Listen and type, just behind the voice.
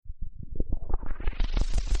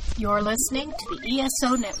You're listening to the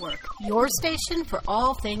ESO Network, your station for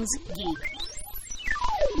all things geek.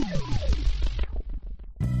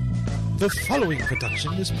 The following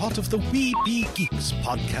production is part of the We Be Geeks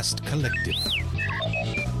podcast collective.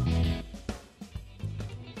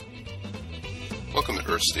 Welcome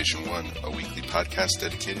to Earth Station 1, a weekly podcast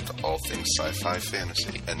dedicated to all things sci-fi,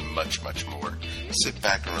 fantasy, and much, much more. Sit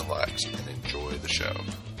back and relax and enjoy the show.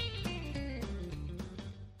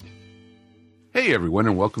 Hey everyone,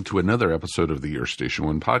 and welcome to another episode of the Earth Station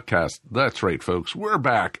 1 podcast. That's right, folks, we're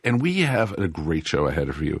back, and we have a great show ahead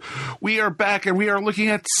of you. We are back, and we are looking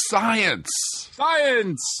at science!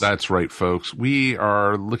 Science! That's right, folks. We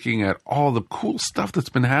are looking at all the cool stuff that's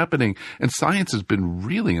been happening, and science has been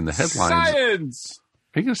really in the headlines. Science!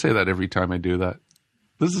 Are you going to say that every time I do that?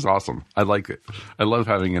 This is awesome. I like it. I love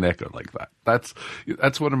having an echo like that. That's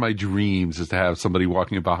one of my dreams, is to have somebody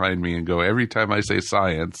walking behind me and go, every time I say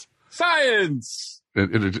science... Science!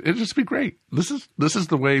 It'd just be great. This is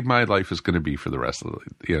the way my life is going to be for the rest of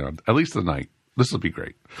at least the night. This will be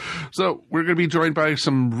great. So we're going to be joined by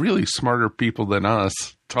some really smarter people than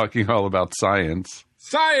us talking all about science.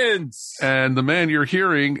 Science! And the man you're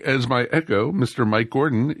hearing as my echo, Mr. Mike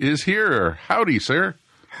Gordon, is here. Howdy, sir.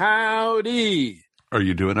 Howdy. Are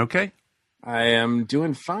you doing okay? I am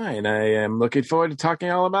doing fine. I am looking forward to talking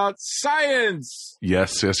all about science.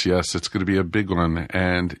 Yes. It's going to be a big one.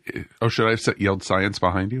 And, should I have yelled science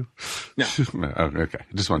behind you? No. Oh, okay.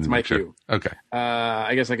 I just wanted to make sure. Cue. Okay.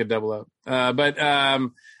 I guess I could double up. But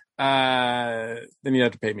then you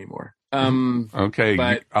have to pay me more. Okay.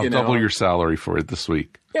 But, I'll double your salary for it this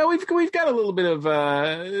week. Yeah, we've got a little bit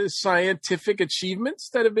of scientific achievements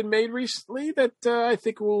that have been made recently that I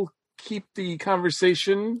think will keep the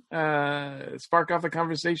conversation, spark off the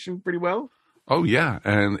conversation pretty well. Oh, yeah.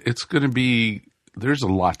 And it's going to be, there's a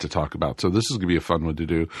lot to talk about. So this is going to be a fun one to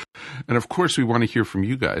do. And of course, we want to hear from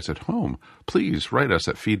you guys at home. Please write us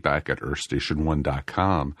at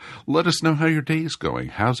feedback@earthstation1.com. Let us know how your day's going.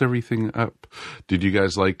 How's everything up? Did you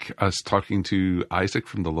guys like us talking to Isaac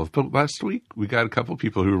from the Love Boat last week? We got a couple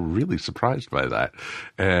people who were really surprised by that,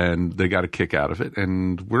 and they got a kick out of it.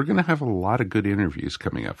 And we're going to have a lot of good interviews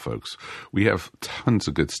coming up, folks. We have tons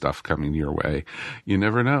of good stuff coming your way. You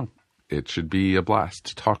never know. It should be a blast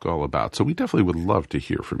to talk all about. So we definitely would love to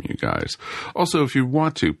hear from you guys. Also, if you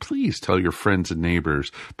want to, please tell your friends and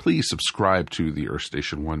neighbors. Please subscribe to the Earth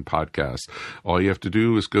Station 1 podcast. All you have to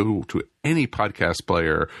do is go to any podcast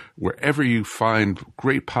player. Wherever you find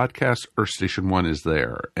great podcasts, Earth Station 1 is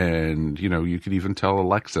there. And, you can even tell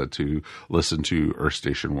Alexa to listen to Earth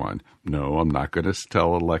Station 1. No, I'm not going to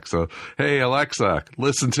tell Alexa, hey, Alexa,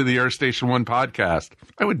 listen to the Earth Station 1 podcast.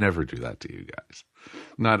 I would never do that to you guys.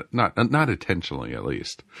 Not intentionally, at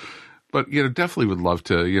least. But, definitely would love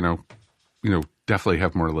to, definitely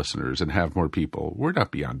have more listeners and have more people. We're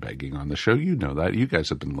not beyond begging on the show. You know that. You guys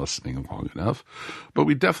have been listening long enough. But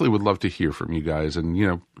we definitely would love to hear from you guys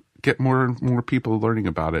and, get more and more people learning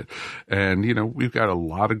about it. And, we've got a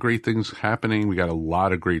lot of great things happening. We got a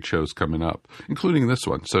lot of great shows coming up, including this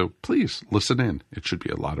one. So please listen in. It should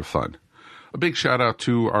be a lot of fun. A big shout out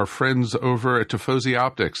to our friends over at Tifosi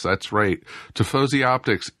Optics. That's right. Tifosi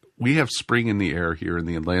Optics. We have spring in the air here in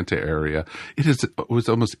the Atlanta area. It was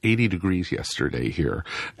almost 80 degrees yesterday here.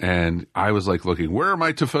 And I was looking, where are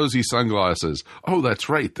my Tifosi sunglasses? Oh, that's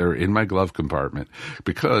right. They're in my glove compartment.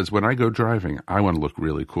 Because when I go driving, I want to look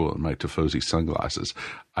really cool in my Tifosi sunglasses.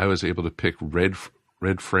 I was able to pick red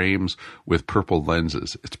frames with purple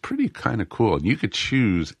lenses. It's pretty kind of cool. And you could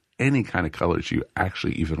choose any kind of colors you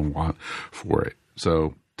actually even want for it.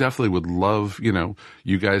 So definitely would love, you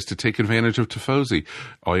guys to take advantage of Tifosi.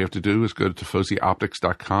 All you have to do is go to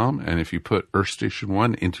TifosiOptics.com, and if you put Earth Station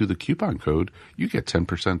 1 into the coupon code, you get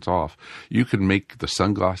 10% off. You can make the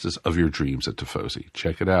sunglasses of your dreams at Tifosi.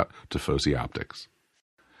 Check it out, Tifosi Optics.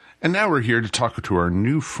 And now we're here to talk to our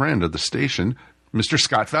new friend of the station, Mr.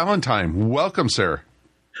 Scott Valentine. Welcome, sir.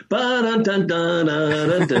 Mr.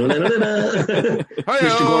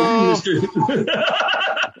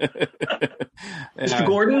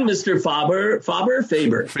 Gordon, Mr. Faber.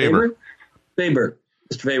 Mr.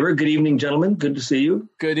 Faber, good evening, gentlemen. Good to see you.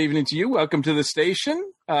 Good evening to you. Welcome to the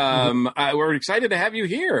station. We're excited to have you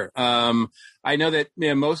here. I know that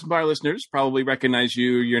most of our listeners probably recognize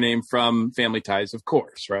your name from Family Ties, of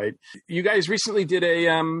course, right? You guys recently did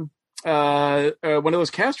one of those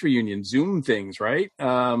cast reunion Zoom things, right?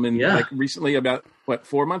 Recently, about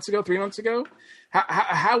 3 months ago.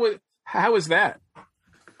 How was that?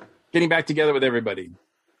 Getting back together with everybody.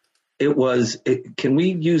 It was. Can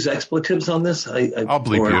we use expletives on this? I'll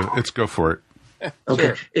bleep you. Let's go for it.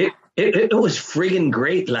 Okay. Sure. It was friggin'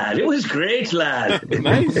 great, lad. It was great, lad.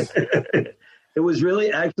 Nice. It was really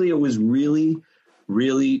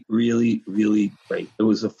great. It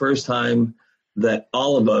was the first time that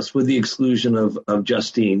all of us, with the exclusion of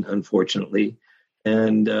Justine, unfortunately,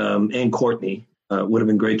 and Courtney, would have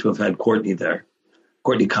been great to have had Courtney there,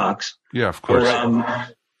 Courtney Cox. Yeah, of course.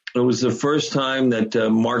 It was the first time that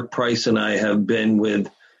Mark Price and I have been with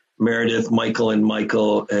Meredith, Michael,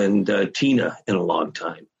 and Tina in a long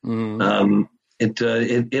time. Mm-hmm.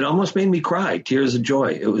 It almost made me cry, tears of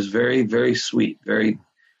joy. It was very, very sweet, very,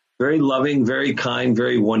 very loving, very kind,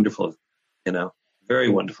 very wonderful. Very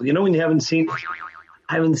wonderful. When you I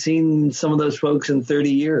haven't seen some of those folks in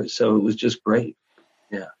 30 years, so it was just great.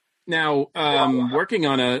 Yeah. Now, working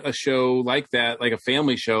on a show like that, like a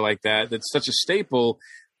family show like that, that's such a staple.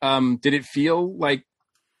 Did it feel like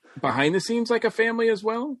behind the scenes like a family as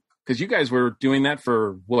well? Because you guys were doing that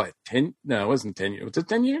for what? 10? No, it wasn't 10 years. Was it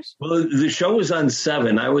 10 years? Well, the show was on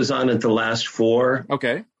 7. I was on it the last 4.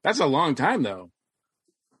 Okay. That's a long time, though.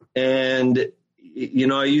 And,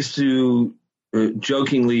 I used to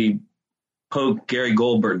jokingly poke Gary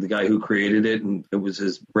Goldberg, the guy who created it, and it was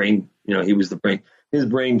his brain, he was his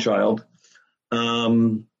brainchild.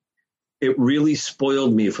 It really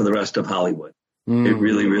spoiled me for the rest of Hollywood. It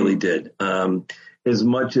really, really did. As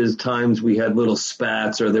much as times we had little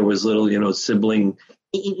spats or there was little, sibling,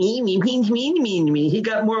 he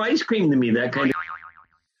got more ice cream than me, that kind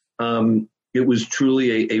of. It was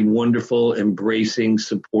truly a wonderful, embracing,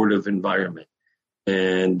 supportive environment.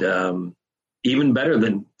 And even better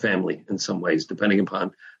than family in some ways, depending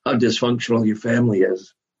upon how dysfunctional your family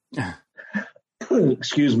is.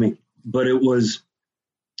 Excuse me. But it was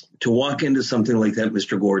to walk into something like that,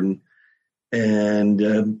 Mr. Gordon,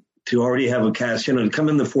 and to already have a cast, to come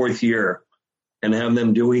in the 4th year and have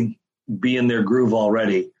them be in their groove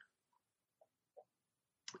already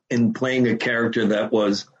and playing a character that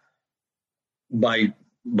was by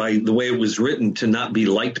the way it was written to not be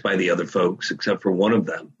liked by the other folks except for one of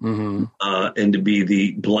them, and to be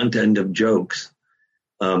the blunt end of jokes,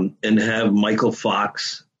 and have Michael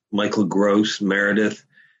Fox, Michael Gross, Meredith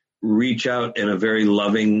reach out in a very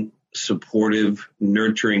loving, supportive,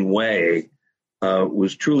 nurturing way.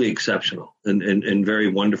 Was truly exceptional and very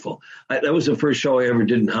wonderful. That was the first show I ever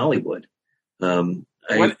did in Hollywood. I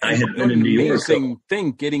had been in New York. Amazing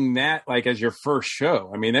thing getting that as your first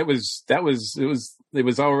show. I mean, it was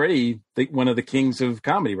already one of the kings of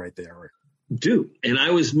comedy right there. Dude, and I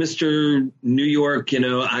was Mr. New York.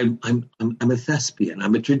 I'm a thespian.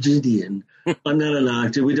 I'm a tragedian. I'm not an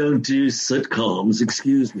actor. We don't do sitcoms.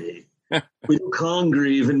 Excuse me. We do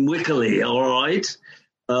Congreve and Wickley. All right.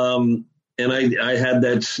 And I had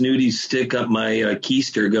that snooty stick up my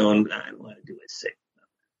keister going, I don't want to do a sick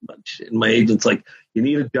much. And my agent's like, you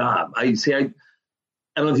need a job. I don't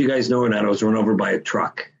know if you guys know or not, I was run over by a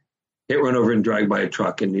truck. Run over and dragged by a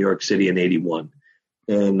truck in New York City in 81.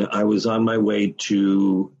 And I was on my way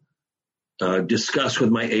to discuss with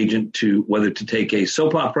my agent whether to take a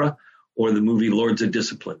soap opera or the movie Lords of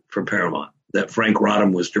Discipline for Paramount that Frank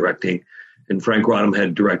Rodham was directing. And Frank Rodham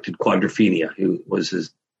had directed Quadrophenia, who was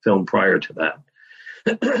his film prior to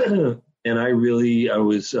that. And I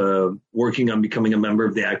was working on becoming a member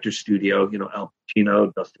of the Actors Studio, Al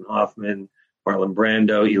Pacino, Dustin Hoffman, Marlon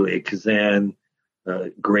Brando, Elia Kazan,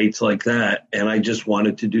 greats like that. And I just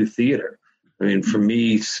wanted to do theater. I mean, for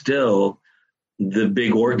me, still, the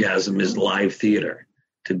big orgasm is live theater.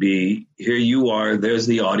 To be, here you are, there's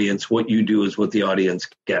the audience. What you do is what the audience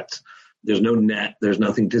gets. There's no net. There's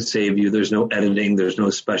nothing to save you. There's no editing. There's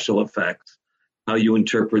no special effects. How you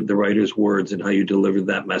interpret the writer's words and how you deliver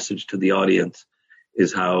that message to the audience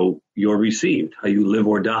is how you're received, how you live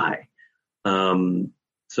or die.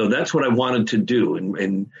 So that's what I wanted to do.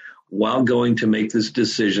 And while going to make this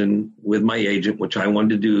decision with my agent, which I wanted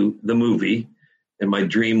to do the movie, and my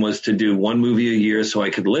dream was to do one movie a year so I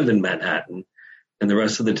could live in Manhattan and the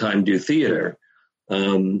rest of the time do theater.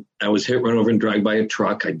 I was hit, run over, and dragged by a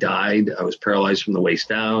truck. I died. I was paralyzed from the waist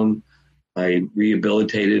down. I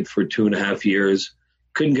rehabilitated for 2.5 years,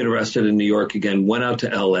 couldn't get arrested in New York again, went out to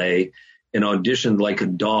LA and auditioned like a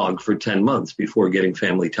dog for 10 months before getting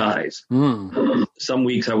Family Ties. Some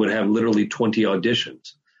weeks I would have literally 20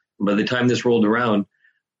 auditions. By the time this rolled around,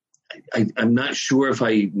 I'm not sure if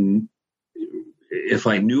I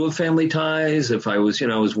knew of Family Ties, if I was,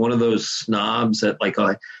 I was one of those snobs that I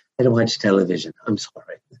don't watch television. I'm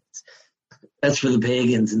sorry. That's for the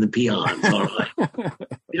pagans and the peons. All right.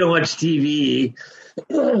 You don't watch TV.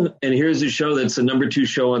 And here's a show that's the number 2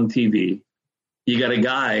 show on TV. You got a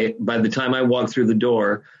guy, by the time I walked through the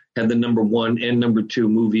door, had the number 1 and number 2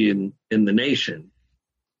 movie in the nation,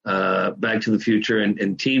 Back to the Future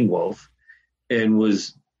and Teen Wolf, and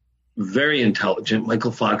was very intelligent.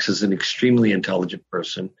 Michael Fox is an extremely intelligent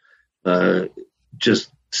person,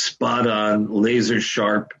 just spot on, laser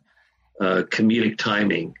sharp, comedic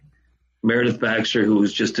timing. Meredith Baxter, who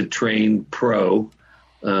was just a trained pro,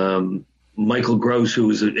 Michael Gross, who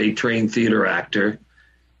was a trained theater actor,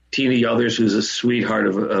 Tina Yothers, who's a sweetheart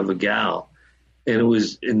of a gal. And it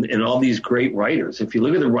was in all these great writers. If you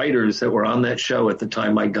look at the writers that were on that show at the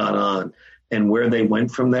time I got on and where they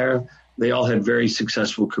went from there, they all had very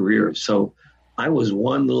successful careers. So I was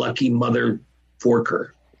one lucky mother forker,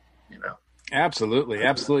 you know. Absolutely.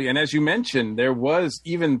 Absolutely. And as you mentioned, there was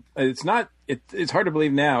even, it's hard to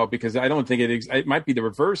believe now because I don't think it might be the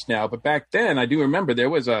reverse now, but back then I do remember there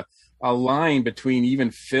was a line between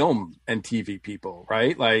even film and TV people,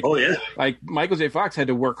 right? Like, oh yeah, like Michael J. Fox had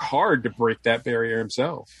to work hard to break that barrier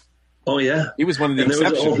himself. Oh yeah, he was one of the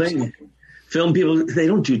exceptions. There was a whole thing. Film people, they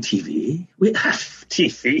don't do TV. We have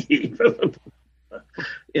TV,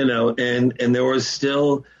 you know, and there was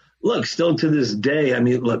still to this day. I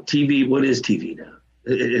mean, look, TV. What is TV now?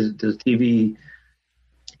 Does TV?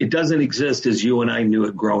 It doesn't exist as you and I knew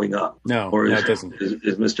it growing up. No, it doesn't.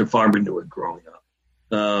 As Mr. Farber knew it growing up.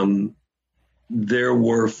 There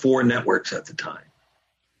were 4 networks at the time,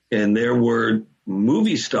 and there were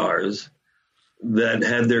movie stars that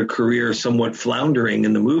had their career somewhat floundering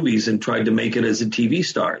in the movies and tried to make it as a TV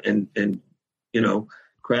star and you know,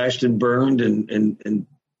 crashed and burned and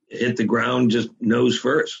hit the ground just nose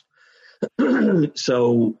first.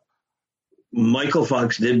 So Michael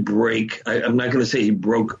Fox did break, I'm not going to say he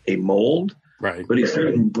broke a mold, right? But he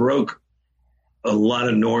certainly broke a lot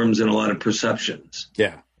of norms and a lot of perceptions.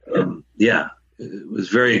 Yeah. It was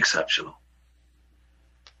very exceptional.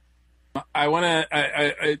 I want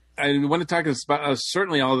to talk about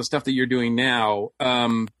certainly all the stuff that you're doing now.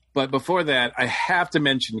 But before that, I have to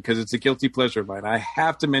mention, because it's a guilty pleasure of mine, I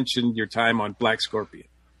have to mention your time on Black Scorpion.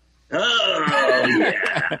 Oh, yeah.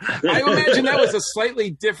 I imagine that was a slightly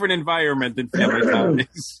different environment than Family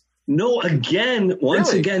Ties. No,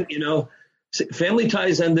 once again, you know, Family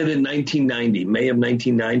Ties ended in 1990, May of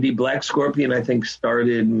 1990. Black Scorpion, I think,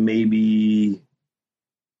 started maybe,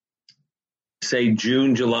 say,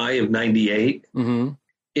 June, July of 98. Mm-hmm.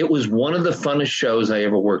 It was one of the funnest shows I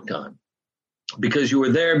ever worked on because you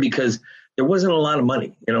were there because there wasn't a lot of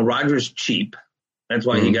money. You know, Roger's cheap. That's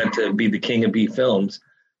why he got to be the king of B films.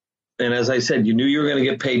 And as I said, you knew you were going to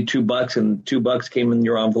get paid $2 and $2 came in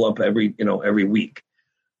your envelope every week.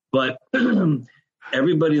 But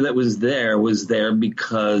everybody that was there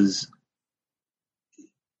because,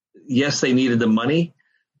 yes, they needed the money,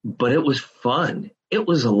 but it was fun. It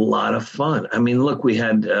was a lot of fun. I mean, look, we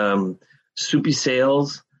had Soupy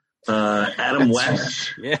Sales, Adam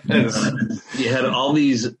West. Yes. You had all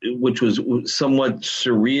these, which was somewhat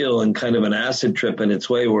surreal and kind of an acid trip in its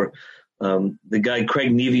way, where the guy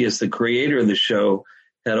Craig Nevius, the creator of the show,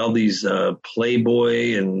 had all these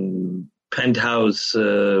Playboy and Penthouse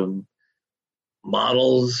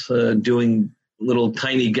models doing little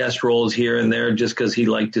tiny guest roles here and there just because he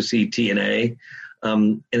liked to see TNA.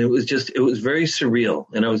 And it was very surreal.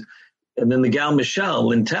 And then the gal Michelle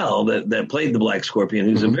Lintel that played the Black Scorpion,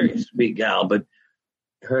 who's a very sweet gal, but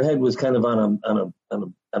her head was kind of on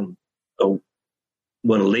a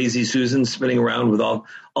lazy Susan spinning around with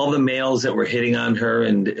all the males that were hitting on her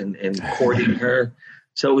and courting her.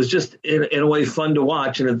 So it was just in a way fun to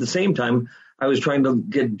watch. And at the same time, I was trying to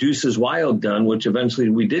get Deuces Wild done, which eventually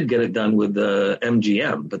we did get it done with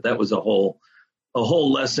MGM, but that was a whole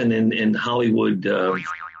lesson in Hollywood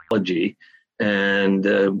psychology and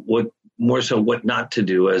what not to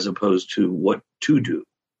do as opposed to what to do,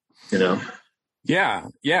 you know? Yeah,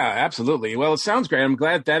 absolutely. Well, it sounds great. I'm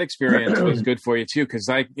glad that experience was good for you too, because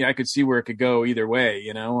I could see where it could go either way,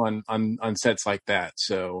 you know, on sets like that.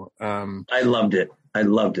 So I loved it.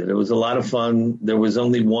 It was a lot of fun. There was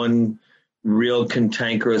only one real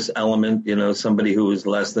cantankerous element, you know, somebody who was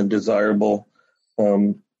less than desirable.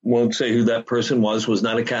 Won't say who that person was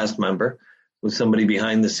not a cast member, was somebody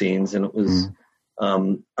behind the scenes. And it was,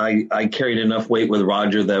 I carried enough weight with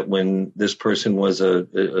Roger that when this person was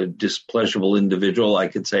a displeasurable individual, I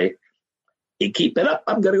could say, hey, keep it up.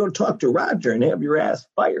 I'm going to go talk to Roger and have your ass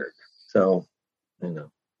fired. So, you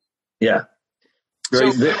know, yeah.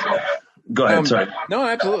 Go ahead. Sorry. No,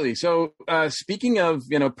 absolutely. So speaking of,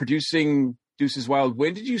 you know, producing Deuces Wild,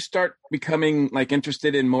 when did you start becoming like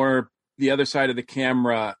interested in more the other side of the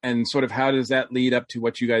camera, and sort of how does that lead up to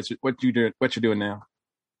what you're doing now?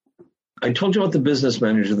 I told you about the business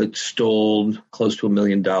manager that stole close to $1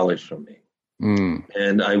 million from me.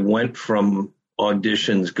 And I went from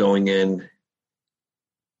auditions going in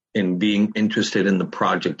and being interested in the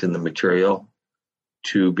project and the material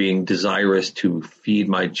to being desirous to feed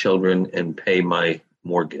my children and pay my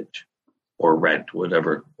mortgage or rent,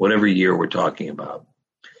 whatever year we're talking about.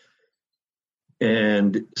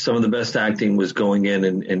 And some of the best acting was going in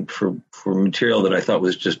and for material that I thought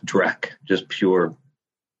was just dreck, just pure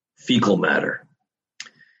fecal matter.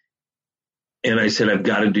 And I said, I've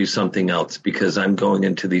got to do something else because I'm going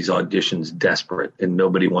into these auditions desperate and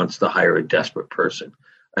nobody wants to hire a desperate person.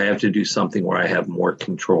 I have to do something where I have more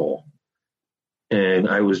control. And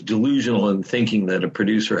I was delusional in thinking that a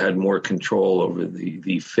producer had more control over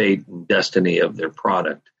the fate and destiny of their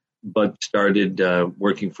product, but started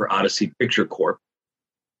working for Odyssey Picture Corp.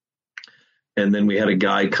 And then we had a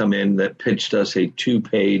guy come in that pitched us a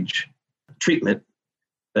 2-page treatment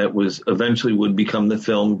that was eventually would become the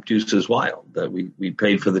film Deuces Wild. That we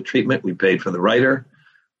paid for the treatment, we paid for the writer,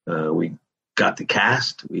 we got the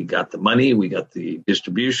cast, we got the money, we got the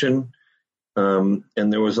distribution, and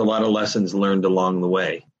there was a lot of lessons learned along the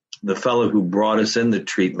way. The fellow who brought us in the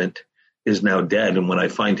treatment is now dead, and when I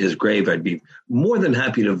find his grave, I'd be more than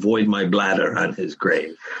happy to void my bladder on his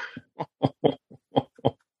grave.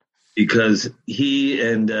 Because he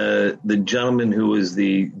and the gentleman who was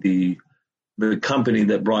the company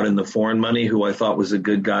that brought in the foreign money, who I thought was a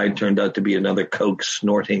good guy, turned out to be another coke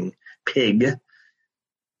snorting pig,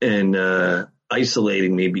 and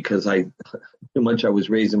isolating me because too much I was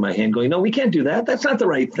raising my hand going, no, we can't do that. That's not the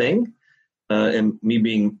right thing. And me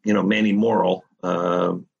being, Manny Moral,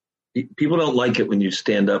 people don't like it when you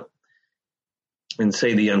stand up and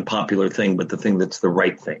say the unpopular thing, but the thing that's the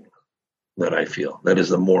right thing, that I feel that is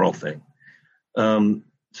the moral thing.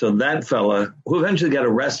 So that fella, who eventually got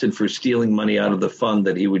arrested for stealing money out of the fund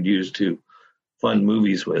that he would use to fund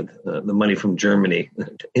movies with, the money from Germany,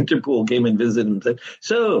 Interpol came and visited him and said,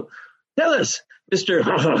 so tell us, Mr.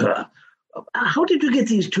 how did you get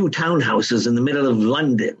these 2 townhouses in the middle of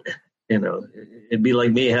London? It'd be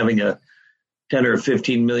like me having a $10 or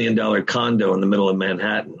 $15 million condo in the middle of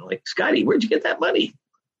Manhattan. Like, Scotty, where'd you get that money?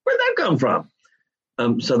 Where'd that come from?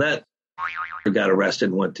 So that got arrested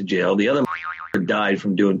and went to jail. The other died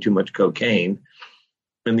from doing too much cocaine.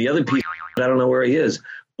 And the other piece, I don't know where he is.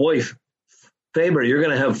 Boy, Faber, you're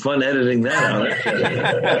going to have fun editing that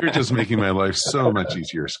out. You're just making my life so much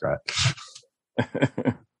easier, Scott.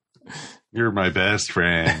 You're my best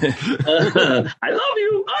friend. I love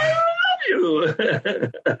you.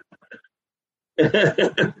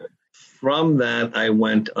 From that, I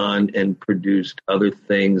went on and produced other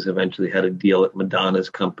things, eventually had a deal at Madonna's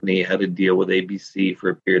company, had a deal with ABC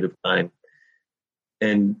for a period of time.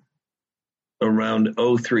 And around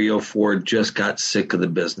 03, 04, just got sick of the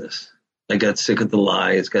business. I got sick of the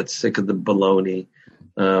lies, got sick of the baloney.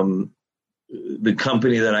 The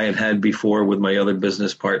company that I had before with my other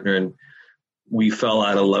business partner, and we fell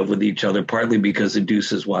out of love with each other, partly because of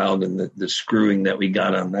Deuces Wild and the screwing that we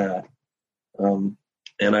got on that.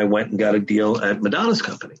 And I went and got a deal at Madonna's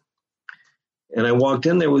company. And I walked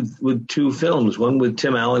in there with 2 films, one with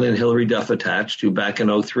Tim Allen and Hilary Duff attached, who back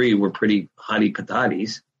in 03 were pretty hottie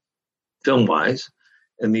patatis, film-wise,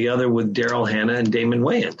 and the other with Daryl Hannah and Damon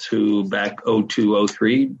Wayans, who back 02,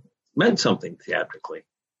 03 meant something theatrically.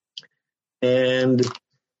 And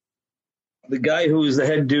the guy who was the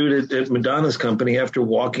head dude at Madonna's company, after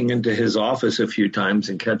walking into his office a few times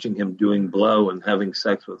and catching him doing blow and having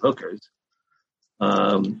sex with hookers,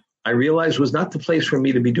 I realized was not the place for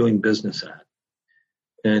me to be doing business at,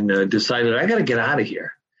 and decided I got to get out of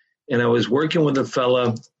here. And I was working with a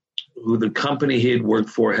fella who the company he had worked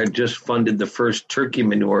for had just funded the first turkey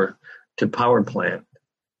manure to power plant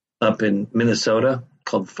up in Minnesota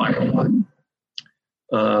called Firewalk.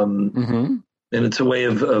 And it's a way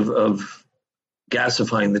of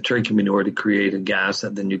gasifying the turkey manure to create a gas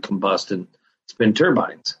that then you combust and spin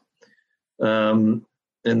turbines.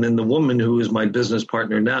 And then the woman who is my business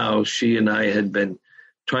partner now, she and I had been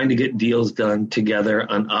trying to get deals done together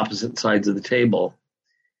on opposite sides of the table.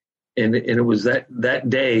 And it was that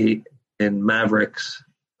day in Mavericks,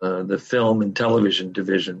 the film and television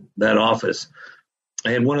division, that office.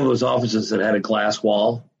 I had one of those offices that had a glass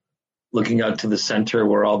wall looking out to the center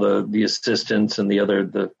where all the assistants and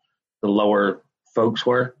the lower folks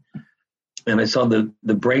were. And I saw the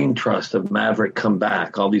brain trust of Maverick come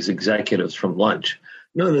back, all these executives from lunch.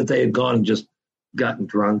 That they had gone and just gotten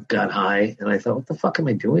drunk, got high. And I thought, what the fuck am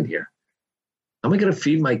I doing here? How am I going to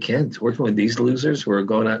feed my kids working with these losers who are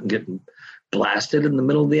going out and getting blasted in the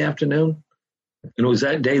middle of the afternoon? And it was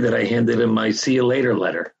that day that I handed him my see you later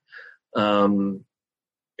letter, and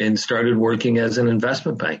started working as an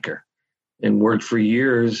investment banker, and worked for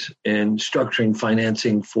years in structuring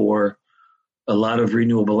financing for a lot of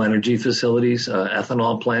renewable energy facilities,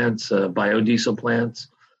 ethanol plants, biodiesel plants,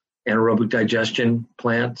 anaerobic digestion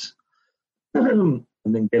plants, and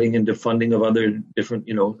then getting into funding of other different,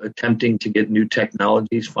 attempting to get new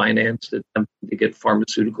technologies financed, attempting to get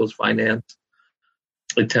pharmaceuticals financed,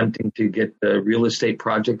 attempting to get real estate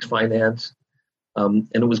projects financed. And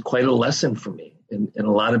it was quite a lesson for me. And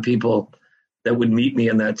a lot of people that would meet me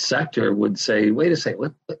in that sector would say, wait a second,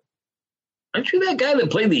 what, aren't you that guy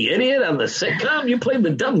that played the idiot on the sitcom? You played the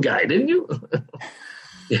dumb guy, didn't you?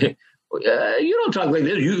 You don't talk like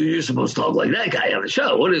this. You're supposed to talk like that guy on the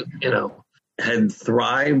show. Had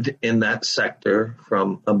thrived in that sector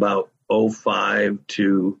from about 2005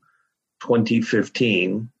 to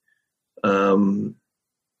 2015,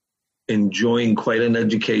 enjoying quite an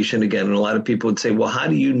education again. And a lot of people would say, well, how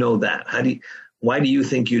do you know that? Why do you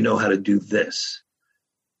think you know how to do this?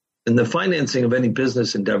 And the financing of any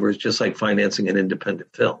business endeavor is just like financing an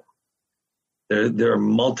independent film. There are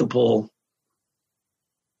multiple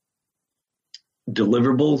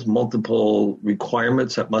deliverables, multiple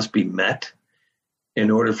requirements that must be met in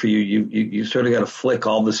order for you sort of got to flick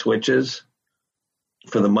all the switches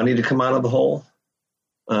for the money to come out of the hole.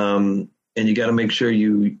 And you got to make sure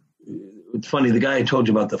it's funny, the guy I told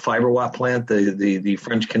you about, the Fiberwatt plant, the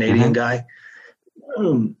French-Canadian guy,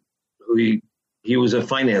 he was a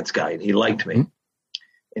finance guy and he liked me.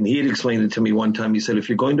 And he had explained it to me one time. He said, if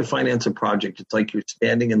you're going to finance a project, it's like you're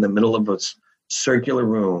standing in the middle of a circular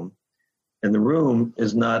room, and the room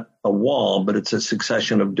is not a wall, but it's a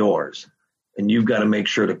succession of doors. And you've got to make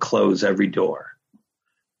sure to close every door.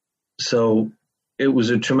 So it was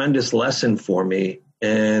a tremendous lesson for me.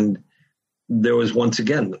 And there was, once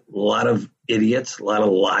again, a lot of idiots, a lot of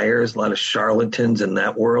liars, a lot of charlatans in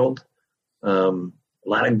that world. A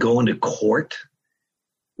lot of going to court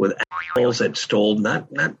with assholes that stole not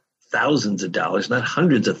thousands of dollars, not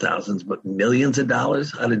hundreds of thousands, but millions of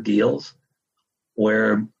dollars out of deals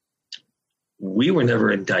where we were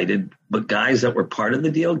never indicted, but guys that were part of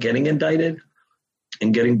the deal getting indicted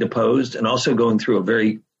and getting deposed, and also going through a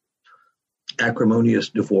very acrimonious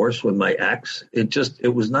divorce with my ex.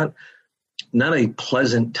 It was not a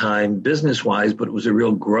pleasant time business-wise, but it was a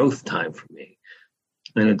real growth time for me.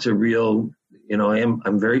 And it's a real,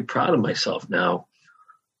 I'm very proud of myself now,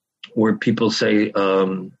 where people say,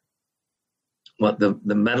 the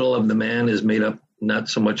mettle of the man is made up not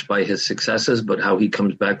so much by his successes, but how he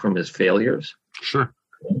comes back from his failures. Sure.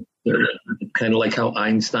 Kind of like how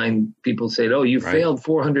Einstein, people say, oh, you failed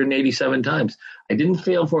 487 times. I didn't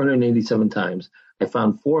fail 487 times. I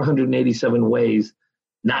found 487 ways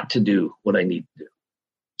not to do what I need to do.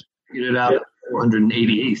 Figured it out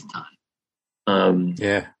 488th time.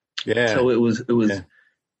 Yeah. So it was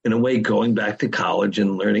in a way going back to college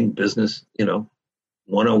and learning business,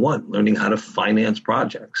 101, learning how to finance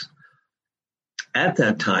projects. At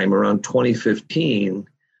that time, around 2015,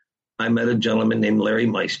 I met a gentleman named Larry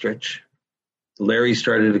Meistrich. Larry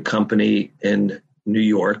started a company in New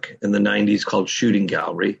York in the 90s called Shooting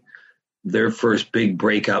Gallery. Their first big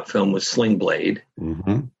breakout film was Sling Blade,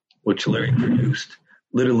 which Larry produced.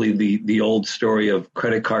 Literally the old story of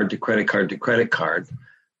credit card to credit card to credit card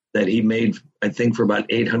that he made, I think, for about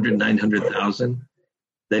 $800,000, $900,000,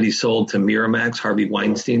 that he sold to Miramax, Harvey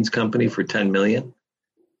Weinstein's company, for $10 million.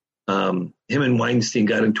 Him and Weinstein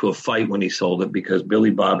got into a fight when he sold it because Billy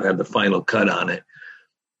Bob had the final cut on it.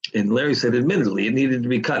 And Larry said, admittedly, it needed to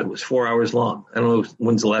be cut. It was 4 hours long. I don't know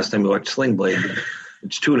when's the last time you watched Sling Blade.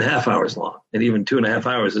 It's 2.5 hours long. And even 2.5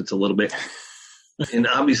 hours, it's a little bit. And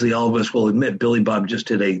obviously, all of us will admit Billy Bob just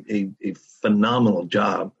did a phenomenal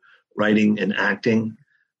job writing and acting.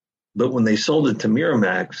 But when they sold it to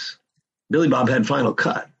Miramax, Billy Bob had final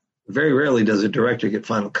cut. Very rarely does a director get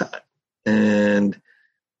final cut. And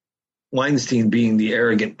Weinstein, being the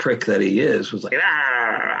arrogant prick that he is, was like,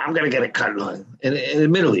 I'm going to get it cut. And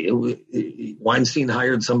admittedly, Weinstein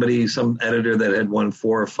hired some editor that had won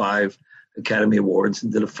 4 or 5 Academy Awards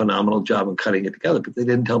and did a phenomenal job in cutting it together, but they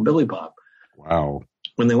didn't tell Billy Bob. Wow.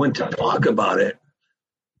 When they went to talk about it,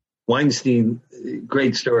 Weinstein,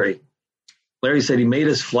 great story. Larry said he made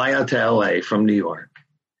us fly out to L.A. from New York.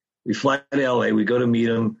 We fly to L.A., we go to meet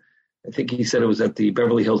him. I think he said it was at the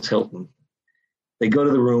Beverly Hills Hilton. They go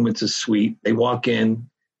to the room. It's a suite. They walk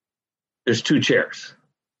in. There's 2 chairs.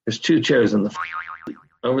 There's 2 chairs in the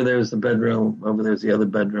over there's the bedroom. Over there's the other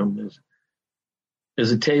bedroom.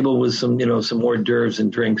 There's a table with some some hors d'oeuvres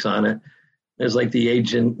and drinks on it. There's like the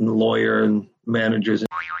agent and lawyer and managers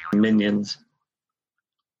and minions.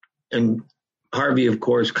 And Harvey, of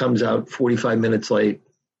course, comes out 45 minutes late.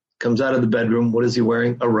 Comes out of the bedroom. What is he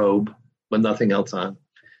wearing? A robe, with nothing else on.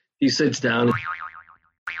 He sits down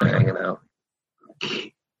and hanging out.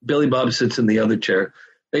 Billy Bob sits in the other chair.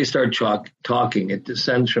 They start talking. It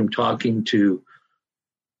descends from talking to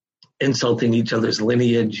insulting each other's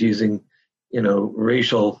lineage, using,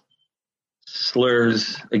 racial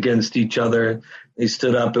slurs against each other. They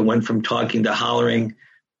stood up and went from talking to hollering,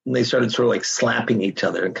 and they started sort of like slapping each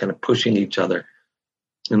other and kind of pushing each other.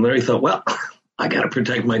 And Larry thought, well, I got to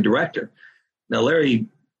protect my director. Now, Larry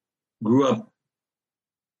grew up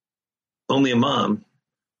only a mom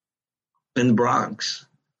in the Bronx,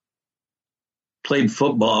 played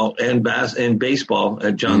football and baseball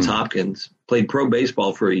at Johns Hopkins, played pro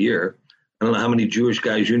baseball for a year. I don't know how many Jewish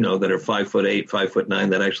guys you know that are 5'8", 5'9",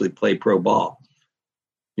 that actually play pro ball.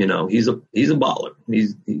 He's a baller.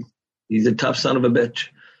 He's a tough son of a bitch.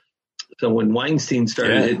 So when Weinstein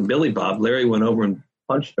started hitting Billy Bob, Larry went over and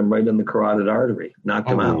punched him right in the carotid artery, knocked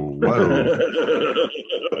him out.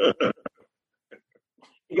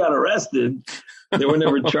 He got arrested. There were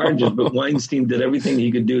never charges, but Weinstein did everything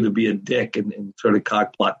he could do to be a dick and sort of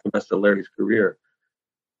cockblock the rest of Larry's career.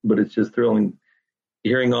 But it's just thrilling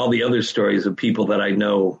hearing all the other stories of people that I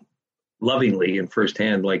know lovingly and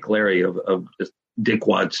firsthand, like Larry, of just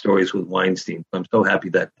dickwad stories with Weinstein. I'm so happy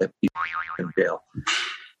that he's in jail.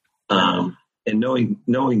 And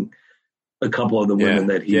knowing a couple of the women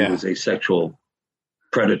that he was a sexual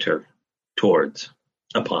predator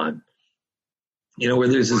upon, where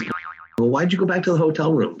there's this, well, why'd you go back to the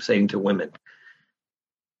hotel room, saying to women?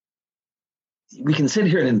 We can sit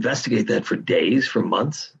here and investigate that for days, for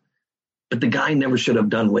months, but the guy never should have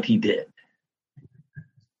done what he did.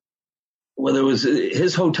 Whether it was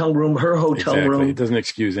his hotel room, her hotel room. It doesn't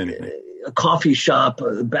excuse anything. A coffee shop,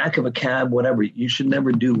 the back of a cab, whatever. You should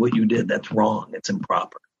never do what you did. That's wrong. It's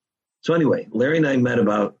improper. So anyway, Larry and I met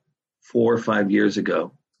about 4 or 5 years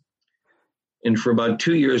ago. And for about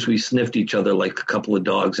 2 years, we sniffed each other like a couple of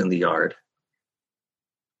dogs in the yard.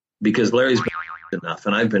 Because Larry's been enough,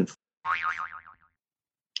 and I've been.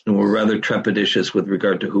 And we're rather trepidatious with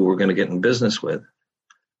regard to who we're going to get in business with.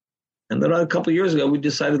 And then a couple of years ago, we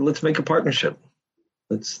decided, let's make a partnership.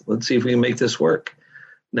 Let's see if we can make this work.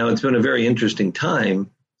 Now, it's been a very interesting time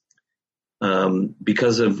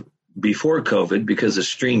because of before COVID, because of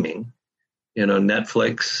streaming,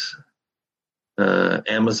 Netflix,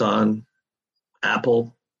 Amazon,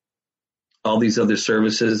 Apple, all these other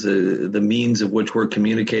services, the means of which we're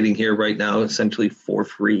communicating here right now, essentially for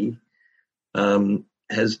free,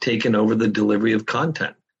 has taken over the delivery of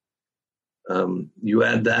content. You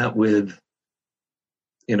add that with,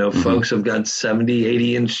 folks have got 70,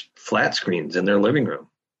 80-inch flat screens in their living room,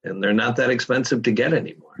 and they're not that expensive to get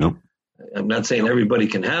anymore. Nope. I'm not saying everybody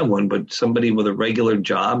can have one, but somebody with a regular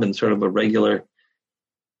job and sort of a regular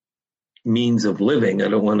means of living, I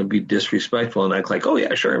don't want to be disrespectful and act like, oh,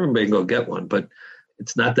 yeah, sure, everybody can go get one, but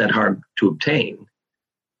it's not that hard to obtain.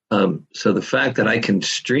 So the fact that I can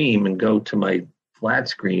stream and go to my flat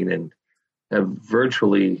screen and have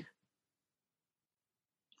virtually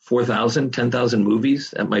 4,000, 10,000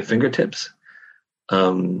 movies at my fingertips,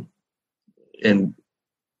 and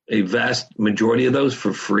a vast majority of those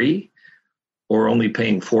for free, or only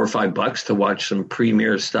paying $4 or $5 to watch some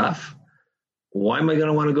premiere stuff. Why am I going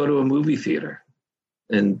to want to go to a movie theater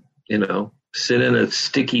and, sit in a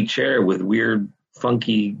sticky chair with weird,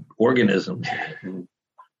 funky organisms? And,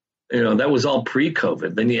 that was all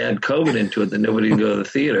pre-COVID. Then you add COVID into it, then nobody can go to the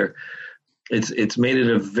theater. It's made it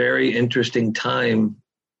a very interesting time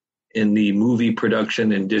in the movie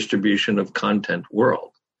production and distribution of content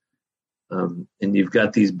world. And you've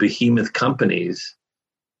got these behemoth companies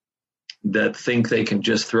that think they can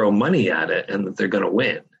just throw money at it and that they're going to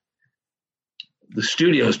win. The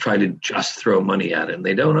studios try to just throw money at it, and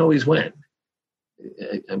they don't always win.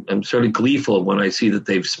 I'm sort of gleeful when I see that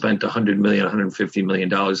they've spent $100 million, $150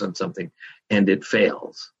 million on something and it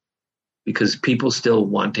fails, because people still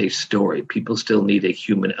want a story. People still need a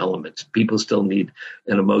human element. People still need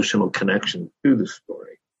an emotional connection to the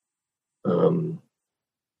story.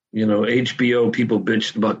 HBO, people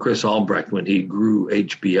bitched about Chris Albrecht when he grew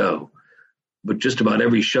HBO, but just about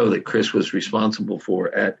every show that Chris was responsible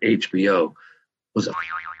for at HBO was a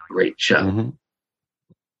great show. Mm-hmm.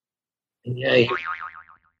 Yeah,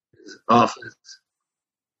 his office.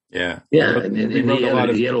 Yeah, and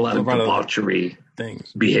he had a lot of debauchery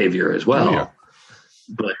things, behavior as well. Oh, yeah.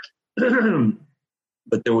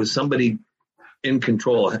 But there was somebody in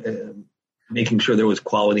control, making sure there was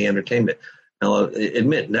quality entertainment. Now, I'll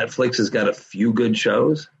admit, Netflix has got a few good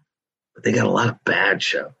shows, but they got a lot of bad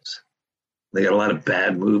shows. They got a lot of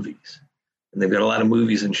bad movies, and they've got a lot of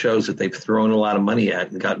movies and shows that they've thrown a lot of money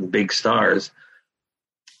at and gotten big stars.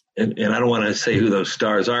 And I don't want to say who those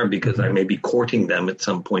stars are, because I may be courting them at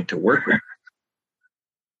some point to work with.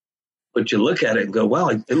 But you look at it and go, well,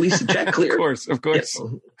 at least the check cleared. Of course. Yeah,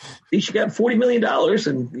 at least you got $40 million,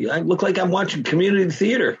 and I look like I'm watching community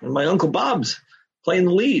theater, and my Uncle Bob's playing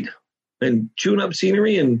the lead and chewing up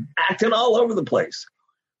scenery and acting all over the place.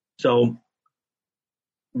 So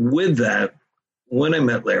with that, when I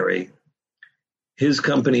met Larry, his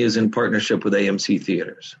company is in partnership with AMC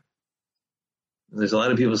Theaters. There's a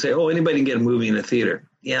lot of people say, oh, anybody can get a movie in a theater.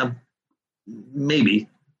 Yeah, maybe.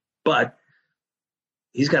 But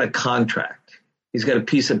he's got a contract. He's got a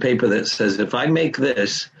piece of paper that says, if I make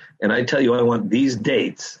this and I tell you I want these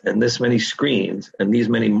dates and this many screens and these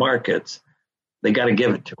many markets, they got to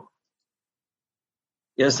give it to him.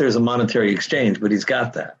 Yes, there's a monetary exchange, but he's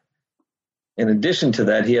got that. In addition to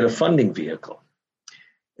that, he had a funding vehicle.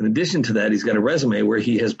 In addition to that, he's got a resume where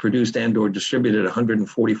he has produced and or distributed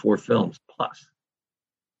 144 films plus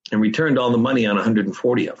and returned all the money on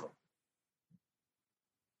 140 of them.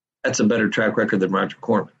 That's a better track record than Roger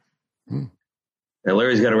Corman. Now,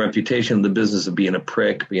 Larry's got a reputation in the business of being a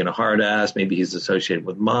prick, being a hard ass. Maybe he's associated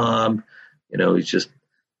with mob.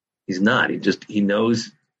 He's not. He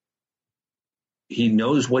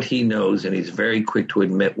knows what he knows, and he's very quick to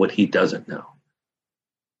admit what he doesn't know.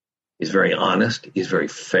 He's very honest. He's very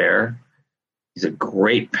fair. He's a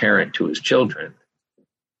great parent to his children.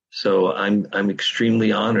 So I'm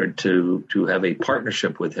extremely honored to have a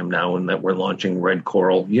partnership with him now, and that we're launching Red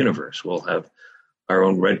Coral Universe. We'll have our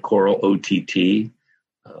own Red Coral OTT.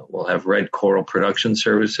 We'll have Red Coral production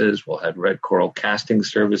services. We'll have Red Coral casting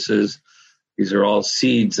services. These are all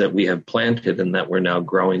seeds that we have planted and that we're now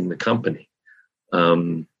growing the company.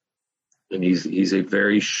 And he's a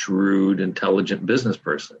very shrewd, intelligent business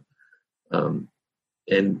person.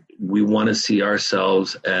 And we want to see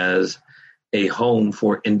ourselves as a home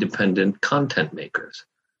for independent content makers.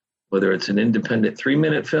 Whether it's an independent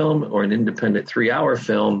 3-minute film or an independent 3-hour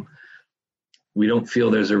film, we don't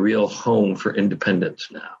feel there's a real home for independence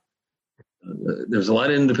now. There's a lot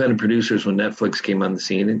of independent producers when Netflix came on the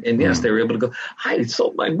scene. And yes, they were able to go, I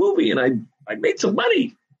sold my movie and I made some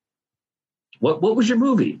money. What was your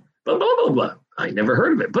movie? Blah, blah, blah, blah. I never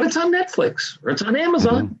heard of it, but it's on Netflix or it's on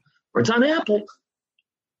Amazon or it's on Apple.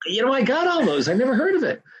 I got all those. I never heard of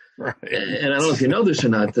it. Right. And I don't know if you know this or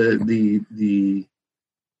not, the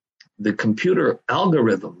computer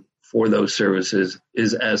algorithm for those services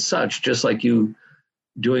is as such, just like you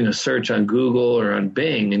doing a search on Google or on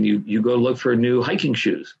Bing and you go look for new hiking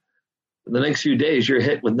shoes. In the next few days, you're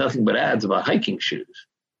hit with nothing but ads about hiking shoes.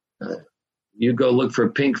 You go look for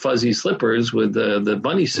pink fuzzy slippers with the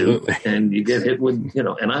bunny suit and you get hit with,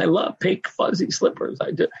 and I love pink fuzzy slippers.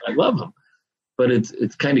 I love them. But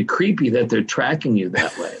it's kind of creepy that they're tracking you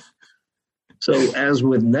that way. So as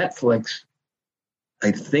with Netflix,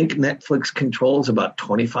 I think Netflix controls about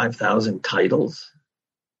 25,000 titles.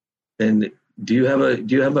 And do you have a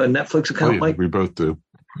Netflix account, Mike? We both do.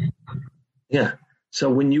 Yeah.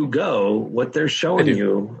 So when you go, what they're showing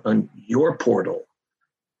you on your portal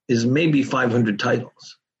is maybe 500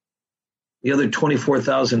 titles. The other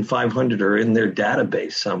 24,500 are in their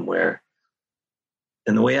database somewhere.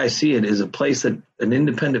 And the way I see it is a place that an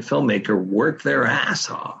independent filmmaker worked their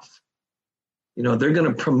ass off. They're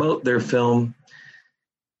going to promote their film.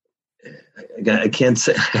 I can't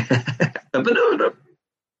say. But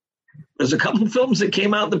there's a couple of films that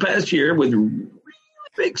came out in the past year with really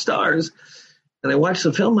big stars. And I watched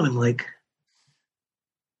the film and I'm like,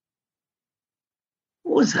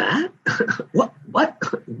 what was that?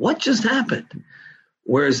 What just happened?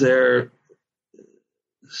 Whereas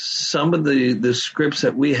some of the scripts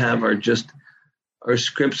that we have are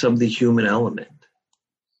scripts of the human element.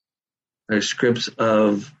 Are scripts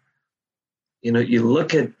of, you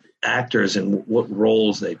look at actors and what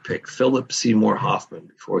roles they pick. Philip Seymour Hoffman,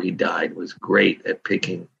 before he died, was great at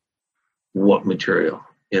picking what material.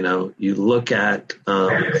 You look at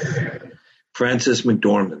Frances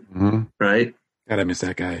McDormand, right? God, I miss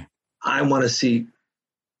that guy. I want to see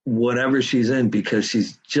whatever she's in because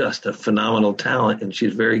she's just a phenomenal talent and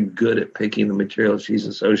she's very good at picking the material she's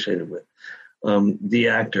associated with. The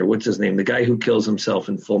actor, what's his name? The guy who kills himself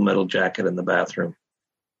in Full Metal Jacket in the bathroom.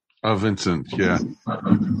 Oh, Vincent, yeah.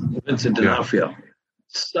 Vincent D'Onofrio. Yeah.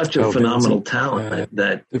 Such a phenomenal talent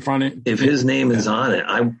that if his name is on it,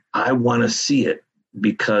 I want to see it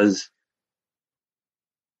because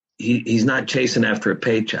he's not chasing after a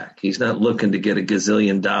paycheck. He's not looking to get $1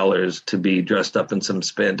 gazillion to be dressed up in some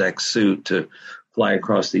spandex suit to fly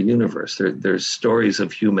across the universe. There's stories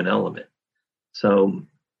of human element. So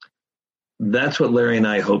that's what Larry and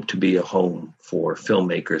I hope to be a home for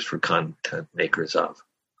filmmakers, for content makers of.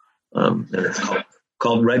 And it's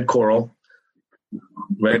called Red Coral.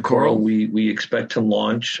 Red Coral, we expect to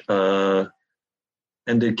launch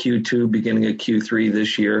end of Q2, beginning of Q3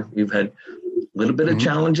 this year. We've had a little bit of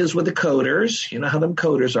challenges with the coders. You know how them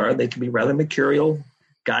coders are. They can be rather mercurial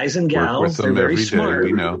guys and gals. They're very smart.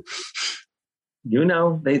 We know. You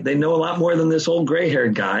know, they know a lot more than this old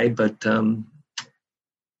gray-haired guy, but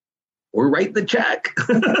we're writing the check.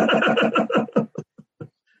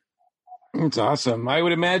 It's awesome. I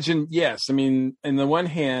would imagine, yes. I mean, on the one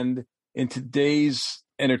hand, in today's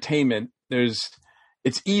entertainment,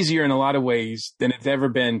 it's easier in a lot of ways than it's ever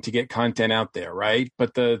been to get content out there, right?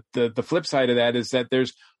 But the flip side of that is that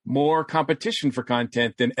there's more competition for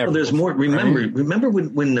content than ever. Well, there's more. Remember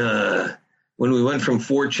when we went from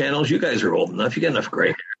 4 channels? You guys are old enough. You got enough gray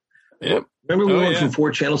hair. Yep. Remember we went from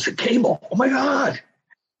 4 channels to cable? Oh my God.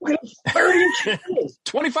 We have 30 channels.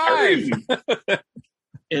 25.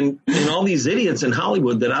 And all these idiots in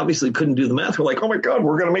Hollywood that obviously couldn't do the math were like, oh my God,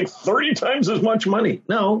 we're going to make 30 times as much money.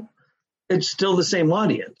 No, it's still the same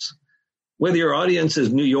audience. Whether your audience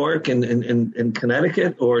is New York and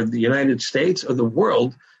Connecticut or the United States or the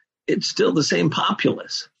world, it's still the same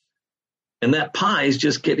populace. And that pie is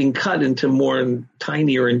just getting cut into more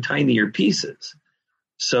tinier and tinier pieces.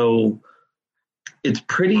 So it's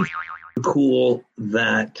pretty cool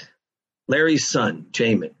that Larry's son,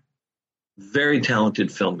 Jamin, very talented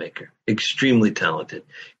filmmaker, extremely talented.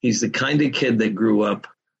 He's the kind of kid that grew up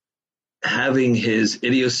having his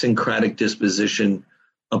idiosyncratic disposition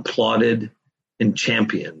applauded and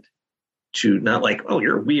championed, to not like, oh,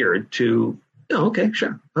 you're weird, to, oh, okay,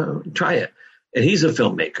 sure, try it. And he's a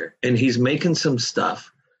filmmaker, and he's making some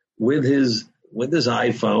stuff with his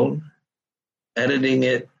iPhone, editing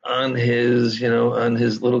it on his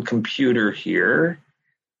little computer here,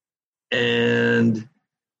 and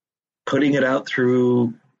putting it out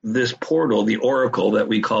through this portal, the Oracle that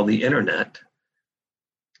we call the internet.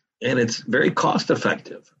 And it's very cost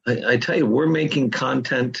effective. I tell you, we're making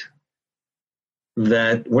content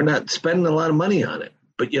that we're not spending a lot of money on it,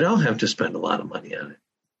 but you don't have to spend a lot of money on it.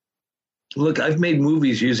 Look, I've made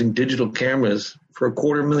movies using digital cameras for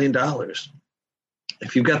 $250,000.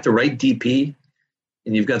 If you've got the right DP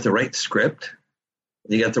and you've got the right script,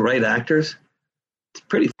 and you got the right actors, it's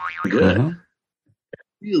pretty good. Mm-hmm.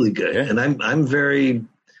 Really good. Yeah. And I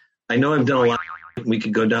know I've done a lot. We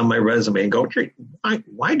could go down my resume and go,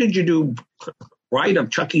 why did you do Bride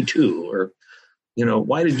of Chucky 2? Or,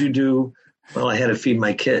 why did you do, well, I had to feed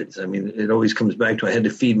my kids. I mean, it always comes back to I had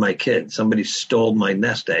to feed my kids. Somebody stole my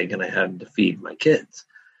nest egg and I had to feed my kids.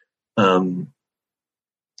 And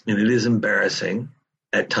it is embarrassing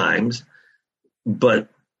at times, but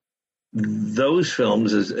those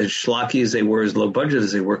films, as schlocky as they were, as low budget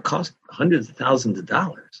as they were, cost hundreds of thousands of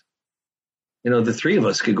dollars. The three of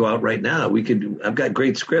us could go out right now. I've got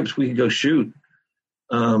great scripts. We could go shoot,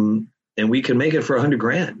 and we can make it for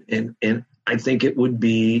 $100,000. And I think it would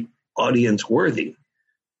be audience worthy.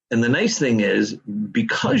 And the nice thing is,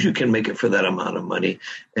 because you can make it for that amount of money,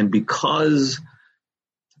 and because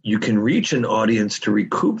you can reach an audience to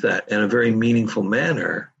recoup that in a very meaningful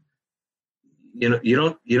manner, you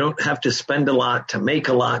don't have to spend a lot to make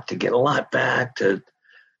a lot, to get a lot back, to,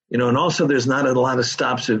 and also there's not a lot of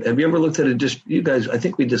stops. Have you ever looked at you guys, I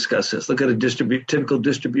think we discussed this, look at a typical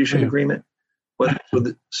distribution agreement, whether it's with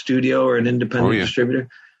a studio or an independent distributor.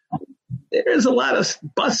 There's a lot of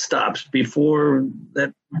bus stops before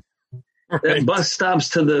that bus stops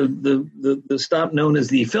to the stop known as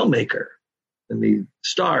the filmmaker and the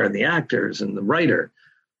star and the actors and the writer.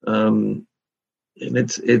 And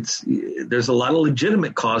there's a lot of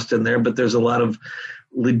legitimate cost in there, but there's a lot of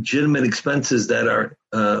legitimate expenses that are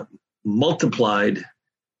multiplied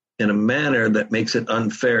in a manner that makes it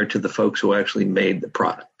unfair to the folks who actually made the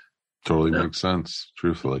product. Totally makes sense,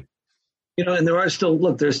 truthfully. And there's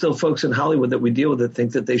still folks in Hollywood that we deal with that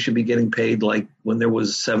think that they should be getting paid like when there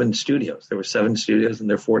was 7 studios. There were 7 studios and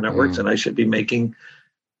there are 4 networks, and I should be making,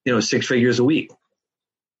 6 figures a week.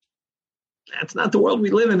 That's not the world we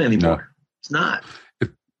live in anymore. No. It's not.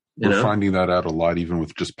 We're finding that out a lot, even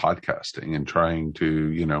with just podcasting and trying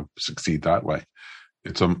to, succeed that way.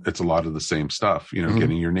 It's a lot of the same stuff,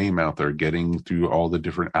 getting your name out there, getting through all the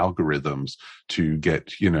different algorithms to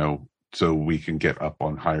get, so we can get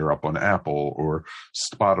higher up on Apple or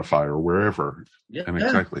Spotify or wherever. Yeah, and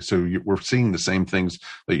exactly. So we're seeing the same things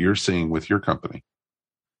that you're seeing with your company.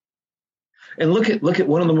 And look at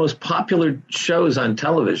one of the most popular shows on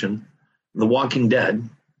television, The Walking Dead,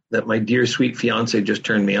 that my dear sweet fiance just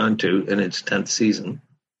turned me on to in its 10th season.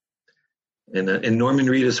 And Norman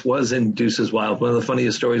Reedus was in Deuces Wild. One of the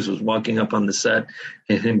funniest stories was walking up on the set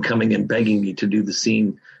and him coming and begging me to do the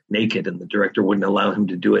scene naked, and the director wouldn't allow him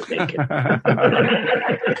to do it naked.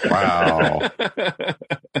 Wow.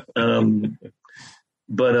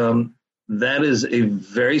 But that is a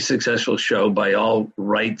very successful show by all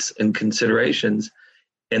rights and considerations,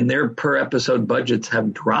 and their per episode budgets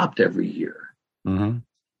have dropped every year. Mm-hmm.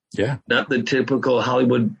 Yeah. Not the typical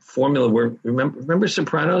Hollywood formula where, remember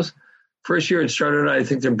Sopranos? First year it started out, I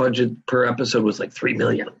think their budget per episode was like $3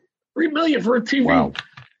 million. $3 million for a TV. Wow.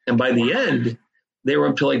 And by the end, they were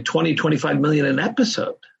up to like 20, 25 million an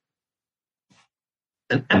episode.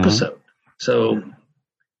 An episode. So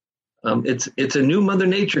it's a new Mother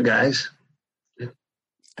Nature, guys.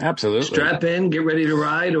 Absolutely. Strap in, get ready to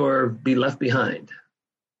ride, or be left behind.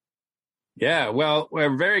 Yeah, well,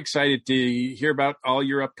 we're very excited to hear about all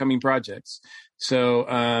your upcoming projects. So,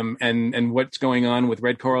 and what's going on with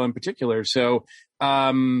Red Coral in particular. So,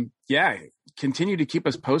 yeah, continue to keep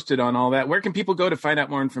us posted on all that. Where can people go to find out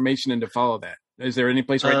more information and to follow that? Is there any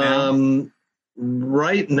place right now?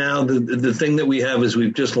 Right now, the thing that we have is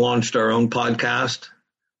we've just launched our own podcast.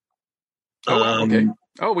 Okay.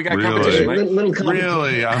 Oh, we got Really? competition, Mike. Little competition.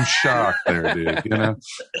 Really? I'm shocked there, dude. You know?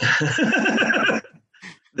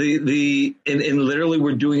 And literally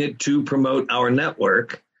we're doing it to promote our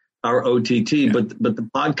network, our OTT, but the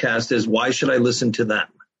podcast is Why Should I Listen to Them?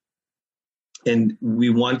 And we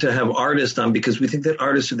want to have artists on because we think that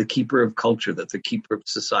artists are the keeper of culture, that the keeper of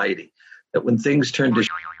society, that when things turn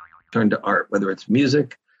to art, whether it's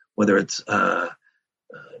music, whether it's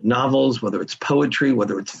novels, whether it's poetry,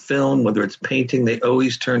 whether it's film, whether it's painting, they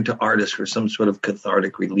always turn to artists for some sort of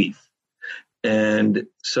cathartic relief. And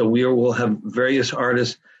so will have various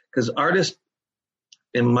artists, because artists,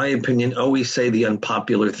 in my opinion, always say the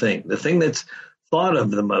unpopular thing, the thing that's thought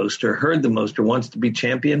of the most or heard the most or wants to be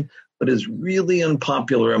championed, but is really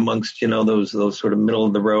unpopular amongst, those sort of middle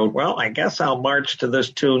of the road. Well, I guess I'll march to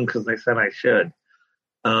this tune because they said I should.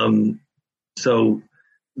 So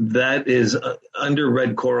that is under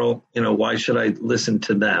Red Coral. Why should I listen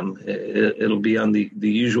to them? It'll be on the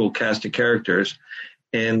usual cast of characters.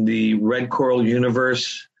 And the Red Coral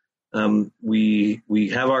universe, we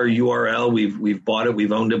have our URL. We've bought it,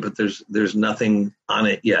 we've owned it, but there's nothing on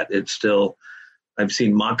it yet. It's still, I've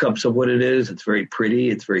seen mock-ups of what it is. It's very pretty.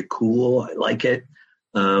 It's very cool. I like it.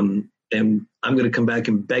 And I'm going to come back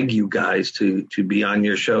and beg you guys to be on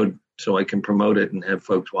your show so I can promote it and have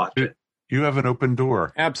folks watch it. You have an open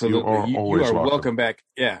door. Absolutely. You are welcome back.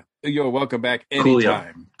 Yeah. You're welcome back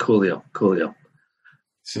anytime. Coolio.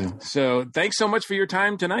 So thanks so much for your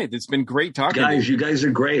time tonight. It's been great talking to you guys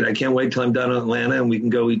are great. I can't wait till I'm down in Atlanta and we can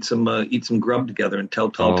go eat some grub together and tell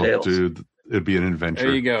tall tales. Dude, it'd be an adventure.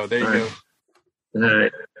 There you go. All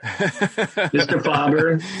right. Mr.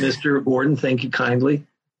 Faber, Mr. Gordon, thank you kindly.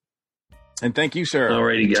 And thank you, sir. All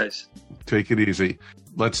righty, guys. Take it easy.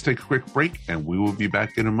 Let's take a quick break and we will be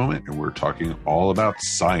back in a moment, and we're talking all about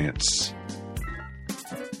science.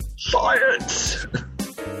 Science!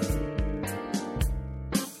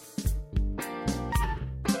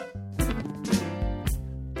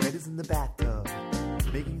 Is in the bathtub,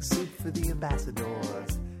 making soup for the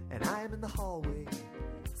ambassadors, and I am in the hallway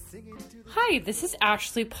singing to the... Hi, this is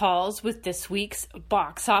Ashley Pauls with this week's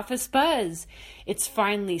Box Office Buzz. It's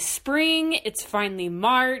finally spring, it's finally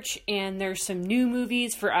March, and there's some new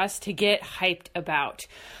movies for us to get hyped about.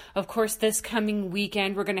 Of course, this coming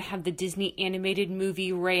weekend, we're going to have the Disney animated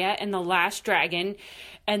movie Raya and the Last Dragon,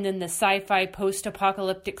 and then the sci-fi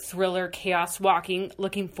post-apocalyptic thriller Chaos Walking.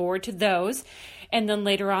 Looking forward to those. And then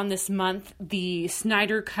later on this month, the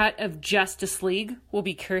Snyder Cut of Justice League. We'll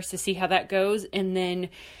be curious to see how that goes. And then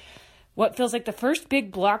what feels like the first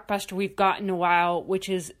big blockbuster we've got in a while, which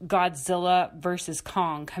is Godzilla vs.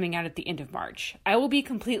 Kong, coming out at the end of March. I will be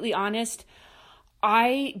completely honest,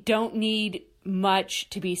 I don't need much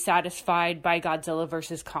to be satisfied by Godzilla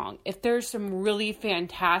vs. Kong. If there's some really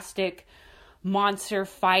fantastic monster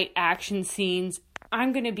fight action scenes,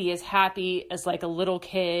 I'm going to be as happy as like a little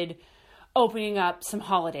kid opening up some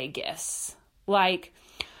holiday gifts. Like,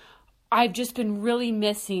 I've just been really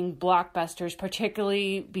missing blockbusters,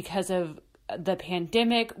 particularly because of the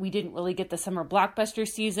pandemic. We didn't really get the summer blockbuster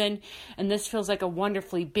season, and this feels like a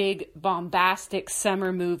wonderfully big, bombastic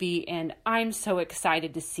summer movie, and I'm so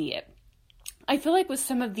excited to see it. I feel like with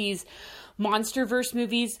some of these MonsterVerse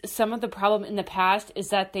movies, some of the problem in the past is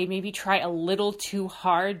that they maybe try a little too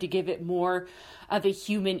hard to give it more of a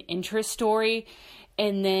human interest story.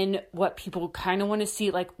 And then what people kind of want to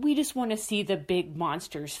see, like, we just want to see the big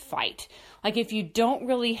monsters fight. Like, if you don't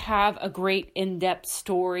really have a great in-depth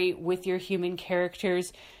story with your human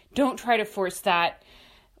characters, don't try to force that.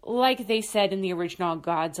 Like they said in the original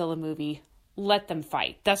Godzilla movie, let them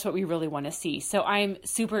fight. That's what we really want to see. So I'm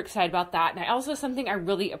super excited about that. And something I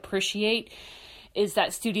really appreciate is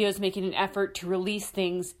that studios making an effort to release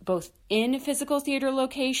things both in physical theater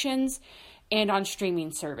locations and on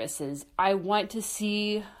streaming services. I want to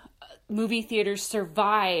see movie theaters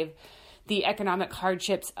survive the economic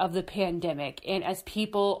hardships of the pandemic. And as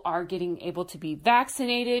people are getting able to be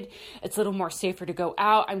vaccinated, it's a little more safer to go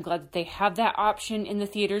out. I'm glad that they have that option in the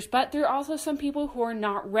theaters, but there are also some people who are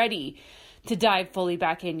not ready to dive fully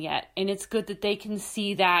back in yet. And it's good that they can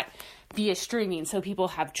see that via streaming, so people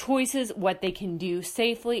have choices, what they can do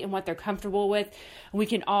safely and what they're comfortable with. We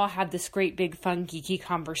can all have this great, big, fun, geeky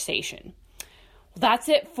conversation. That's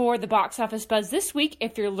it for the Box Office Buzz this week.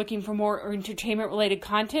 If you're looking for more entertainment-related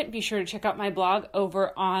content, be sure to check out my blog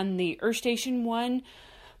over on the Earth Station 1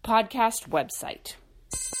 podcast website.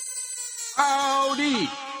 Howdy!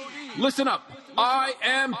 Listen up. I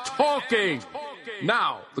am talking.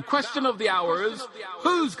 Now, the question of the hour is,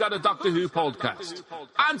 who's got a Doctor Who podcast?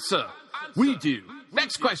 Answer, we do.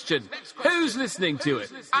 Next question, who's listening to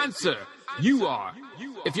it? Answer, you are.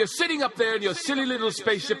 If you're sitting up there in your silly little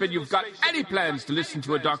spaceship and you've got any plans to listen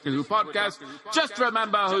to a Doctor Who podcast, just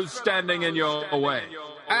remember who's standing in your way.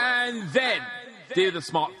 And then, do the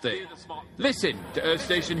smart thing. Listen to Earth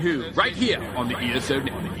Station Who right here on the ESO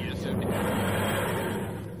Network.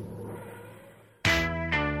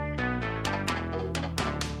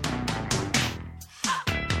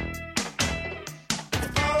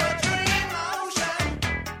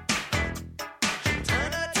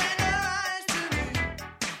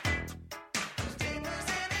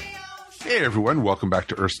 Hey everyone, welcome back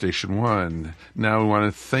to Earth Station 1. Now we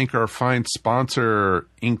want to thank our fine sponsor,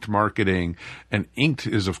 Inked Marketing. And Inked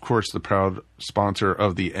is, of course, the proud sponsor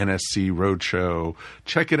of the NSC Roadshow.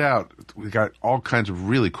 Check it out. We got all kinds of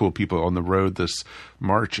really cool people on the road this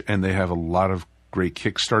March, and they have a lot of great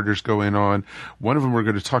Kickstarters going on. One of them we're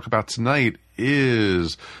going to talk about tonight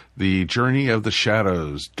is The Journey of the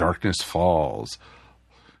Shadows, Darkness Falls.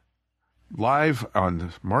 Live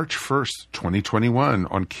on March 1st, 2021,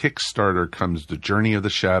 on Kickstarter comes The Journey of the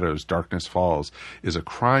Shadows, Darkness Falls, is a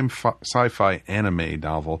crime sci-fi anime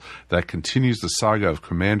novel that continues the saga of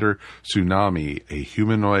Commander Tsunami, a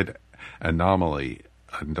humanoid anomaly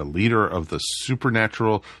and a leader of the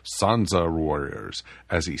supernatural Sansa warriors,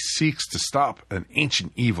 as he seeks to stop an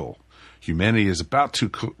ancient evil. Humanity is about to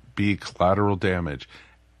be collateral damage,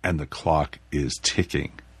 and the clock is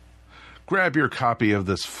ticking. Grab your copy of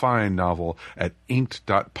this fine novel at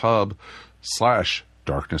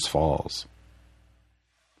inked.pub/Darkness Falls.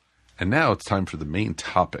 And now it's time for the main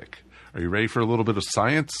topic. Are you ready for a little bit of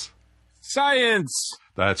science? Science!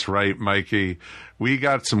 That's right, Mikey. We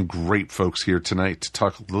got some great folks here tonight to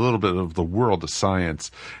talk a little bit of the world of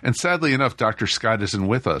science. And sadly enough, Dr. Scott isn't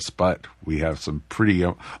with us, but we have some pretty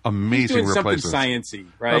amazing replacements. Something sciencey,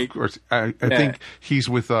 right? Of course. I think he's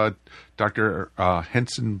with Dr.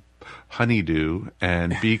 Henson Honeydew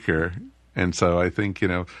and Beaker, and so I think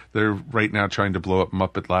they're right now trying to blow up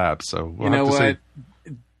Muppet Labs. So we'll have to say,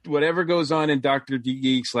 whatever goes on in Dr. D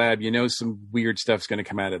Geek's lab, some weird stuff's going to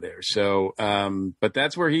come out of there. So, but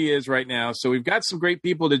that's where he is right now. So we've got some great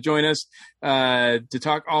people to join us to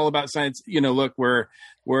talk all about science. Look, we're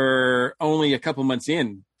only a couple months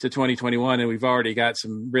in to 2021, and we've already got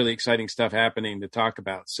some really exciting stuff happening to talk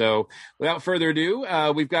about. So without further ado,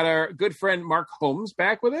 we've got our good friend Mark Holmes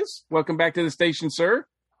back with us. Welcome back to the station, sir.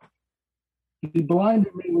 You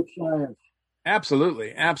blinded me with science.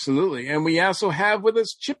 Absolutely. Absolutely. And we also have with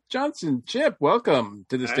us Chip Johnson. Chip, welcome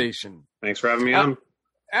to the station. Thanks for having me on.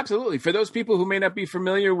 Absolutely. For those people who may not be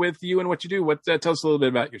familiar with you and what you do, tell us a little bit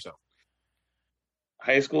about yourself.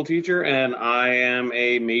 High school teacher, and I am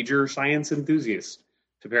a major science enthusiast,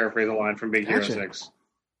 to paraphrase a line from Big Hero 6.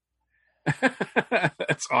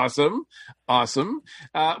 That's awesome. Awesome.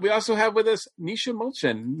 We also have with us Nisha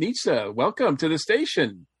Mulchen. Nisha, welcome to the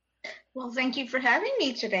station. Well, thank you for having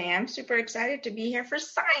me today. I'm super excited to be here for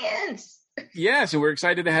science. Yes, and we're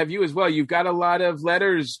excited to have you as well. You've got a lot of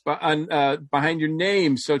letters behind your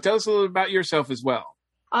name, so tell us a little about yourself as well.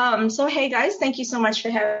 So, hey, guys, thank you so much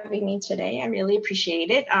for having me today. I really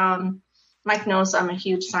appreciate it. Mike knows I'm a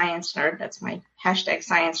huge science nerd. That's my hashtag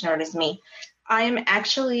science nerd is me. I am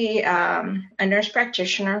actually a nurse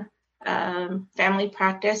practitioner, family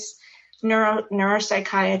practice,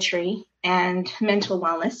 neuropsychiatry, and mental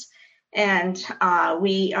wellness. And I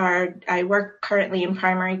work currently in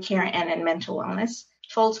primary care and in mental wellness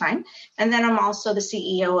full time. And then I'm also the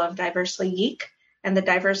CEO of Diversely Geek and the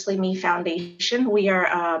Diversely Me Foundation. We are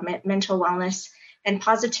a mental wellness and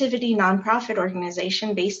positivity nonprofit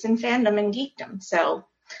organization based in fandom and geekdom. So,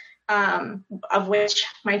 of which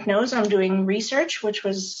Mike knows I'm doing research, which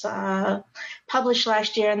was published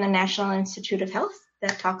last year in the National Institute of Health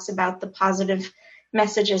that talks about the positive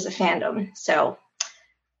messages of fandom. So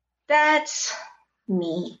that's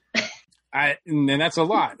me. And that's a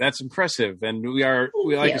lot. That's impressive. And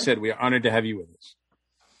like I said, we are honored to have you with us.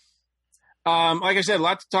 Like I said, a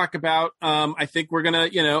lot to talk about. I think we're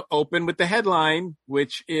going to, open with the headline,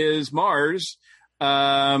 which is Mars.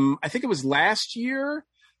 I think it was last year.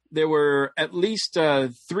 There were at least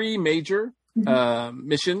 3 major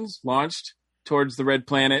missions launched towards the Red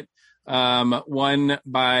Planet. One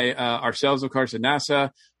by ourselves, of course, at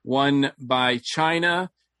NASA, one by China,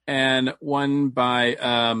 and one by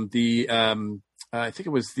I think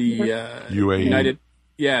it was the UAE. United.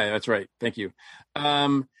 Yeah, that's right. Thank you.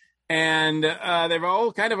 And they've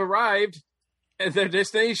all kind of arrived at their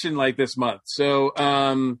destination like this month. So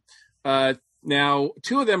now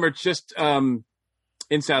 2 of them are just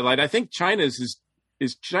in satellite. I think China's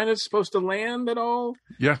is China supposed to land at all?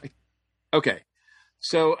 Yeah. Okay.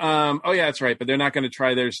 So, yeah, that's right. But they're not going to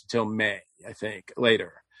try theirs until May, I think,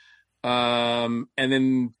 later. And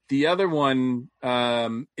then the other one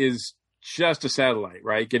is just a satellite,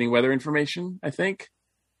 right? Getting weather information, I think,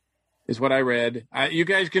 is what I read. You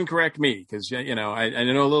guys can correct me because, I know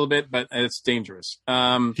a little bit, but it's dangerous.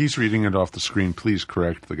 He's reading it off the screen. Please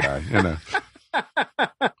correct the guy.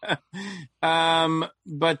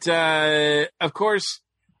 But of course,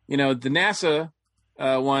 the NASA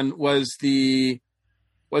one was the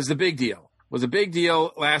big deal. Was a big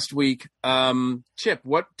deal last week. Chip,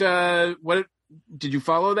 what did you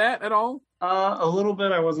follow that at all? A little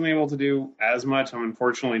bit. I wasn't able to do as much. I'm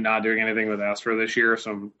unfortunately not doing anything with Astro this year,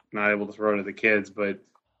 so I'm not able to throw it to the kids. But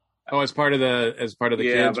as part of the kids,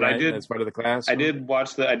 but right? I did as part of the class. I did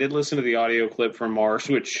listen to the audio clip from Mars,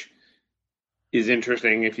 which is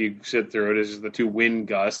interesting if you sit through it. It's just the 2 wind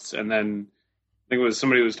gusts, and then I think it was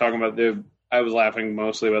somebody was talking about I was laughing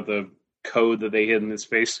mostly about the code that they hid in the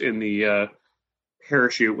space in the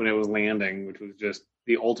parachute when it was landing, which was just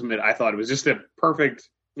the ultimate. I thought it was just a perfect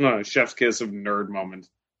chef's kiss of nerd moment.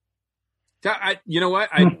 You know what?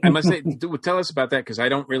 I must say, tell us about that because I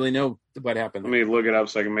don't really know what happened. Let me look it up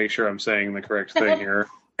so I can make sure I'm saying the correct thing here.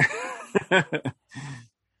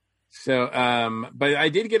 So, but I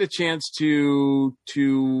did get a chance to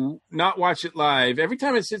not watch it live. Every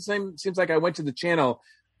time it seems like I went to the channel,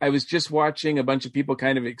 I was just watching a bunch of people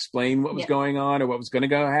kind of explain what was going on or what was going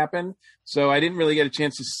to happen. So I didn't really get a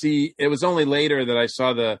chance to see. It was only later that I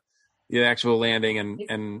saw the actual landing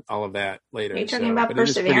and all of that later. Are you talking about but it is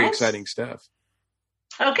Perseverance? pretty exciting stuff.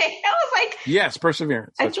 Okay, I was like, yes,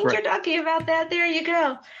 Perseverance. I think you're talking about that. There you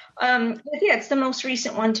go. It's the most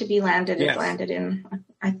recent one to be landed. Yes. It landed in,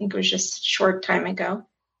 I think it was just a short time ago.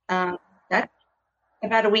 That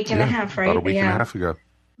about a week and a half, right? About a week and a half ago. It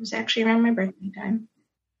was actually around my birthday time.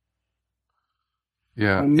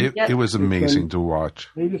 Yeah, it was amazing to watch.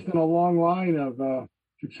 They just in a long line of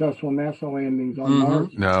successful NASA landings on Mars.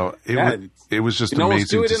 No, it was just amazing to see. We can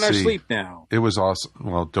almost do it in our sleep now. It was awesome.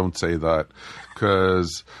 Well, don't say that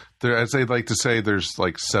because as they like to say, there's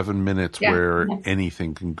like 7 minutes where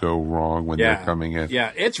anything can go wrong when they're coming in.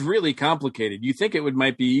 Yeah, it's really complicated. You think it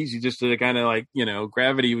might be easy just to kind of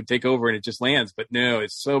gravity would take over and it just lands, but no,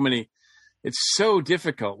 it's so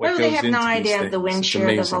difficult. They have no idea of the wind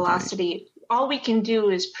shear, the velocity. All we can do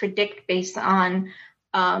is predict based on.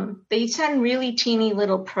 They send really teeny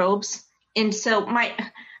little probes, and so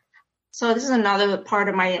this is another part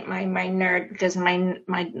of my nerd because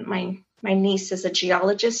my niece is a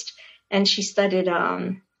geologist and she studied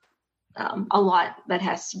a lot that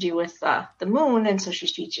has to do with the moon, and so she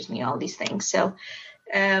teaches me all these things. So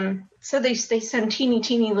they send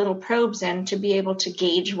teeny little probes in to be able to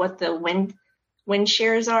gauge what the wind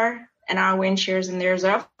shears are, and our wind shears and theirs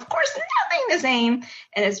are, of course, nothing the same,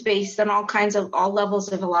 and it's based on all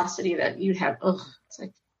levels of velocity that you'd have. It's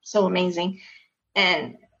like so amazing.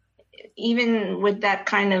 And even with that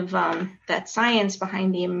kind of that science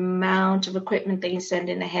behind the amount of equipment they send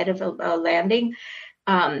in ahead of a landing,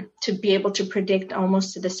 to be able to predict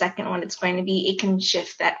almost to the second when it's going to be, it can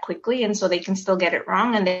shift that quickly, and so they can still get it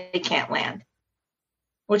wrong and they can't land,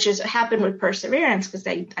 which has happened with Perseverance because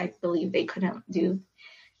I believe they couldn't do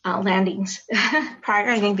landings prior.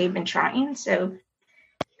 I think they've been trying. So,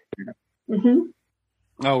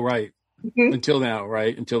 Oh, right. Mm-hmm. Until now,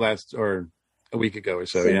 right? Until last or a week ago or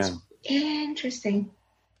so. Yeah. Interesting.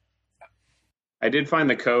 I did find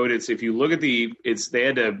the code. It's if you look at they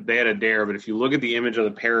had a dare, but if you look at the image of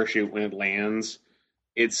the parachute when it lands,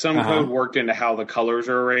 it's some code worked into how the colors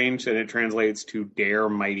are arranged, and it translates to "dare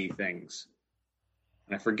mighty things."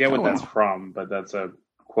 And I forget what that's from, but that's a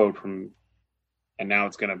quote from. And now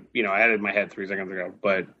it's gonna, I had it in my head 3 seconds ago,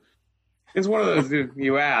 but it's one of those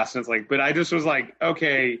you asked, and it's like, but I just was like,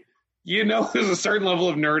 okay, there's a certain level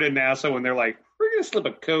of nerd in NASA when they're like, we're gonna slip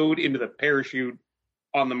a code into the parachute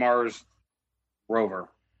on the Mars rover.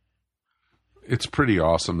 It's pretty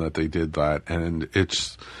awesome that they did that, and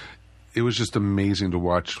it was just amazing to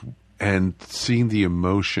watch and seeing the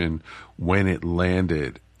emotion when it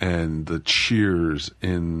landed and the cheers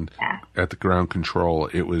at the ground control.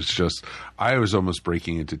 It was just, I was almost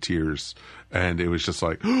breaking into tears, and it was just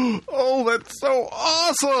like, oh, that's so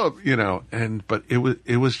awesome, but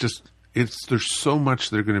it was just, there's so much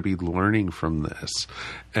they're going to be learning from this.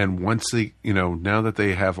 And once they, now that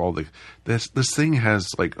they have all this thing has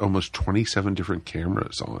like almost 27 different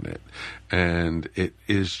cameras on it, and it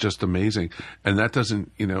is just amazing. And that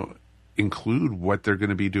doesn't, include what they're going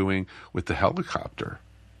to be doing with the helicopter.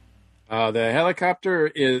 The helicopter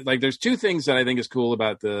is like, there's two things that I think is cool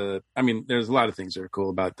about there's a lot of things that are cool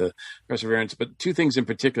about the Perseverance, but two things in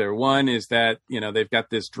particular. One is that, they've got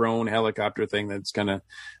this drone helicopter thing that's going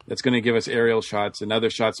to give us aerial shots and other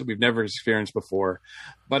shots that we've never experienced before.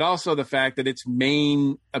 But also the fact that its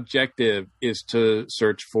main objective is to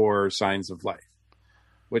search for signs of life,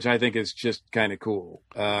 which I think is just kind of cool.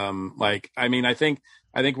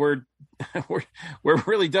 I think we're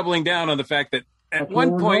really doubling down on the fact that at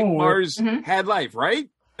one point Mars had life, right?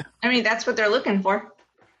 I mean, that's what they're looking for.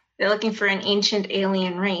 They're looking for an ancient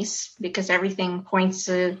alien race because everything points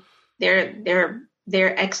to their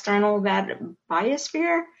external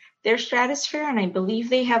biosphere, their stratosphere, and I believe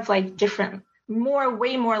they have like different,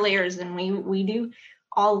 way more layers than we do.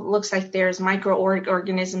 All looks like there's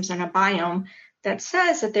microorganisms in a biome that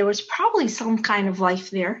says that there was probably some kind of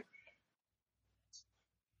life there.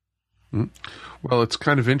 Well, it's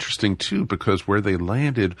kind of interesting, too, because where they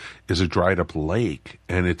landed is a dried up lake,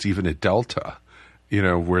 and it's even a delta,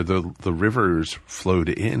 where the rivers flowed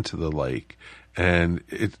into the lake. And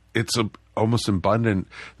it's almost abundant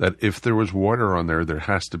that if there was water on there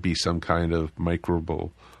has to be some kind of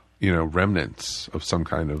microbial, remnants of some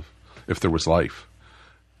kind of, if there was life.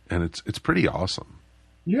 And it's pretty awesome.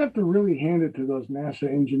 You have to really hand it to those NASA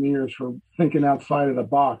engineers for thinking outside of the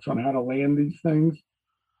box on how to land these things.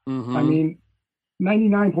 Mm-hmm. I mean,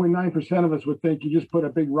 99.9% of us would think you just put a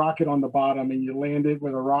big rocket on the bottom and you land it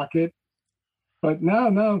with a rocket. But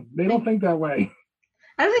no, they don't think that way.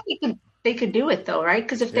 I don't think they could do it, though, right?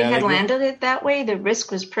 Because if they had landed it that way, the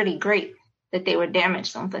risk was pretty great that they would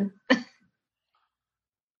damage something.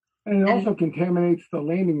 And it also contaminates the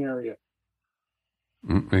landing area.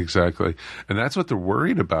 Exactly. And that's what they're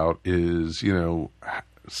worried about is,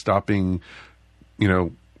 stopping,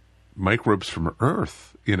 microbes from Earth,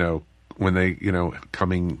 when they,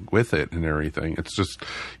 coming with it and everything. It's just,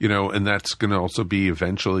 and that's going to also be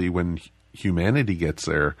eventually when humanity gets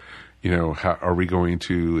there, how are we going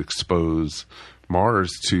to expose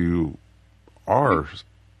Mars to our,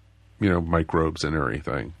 microbes and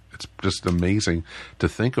everything? It's just amazing to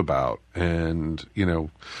think about. And,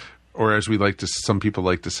 or as some people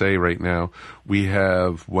like to say right now, we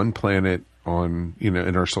have one planet on,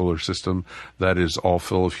 in our solar system that is all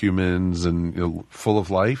full of humans and full of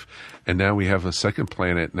life. And now we have a second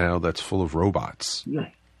planet now that's full of robots. Yeah.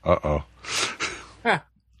 Uh-oh.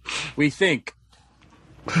 We think.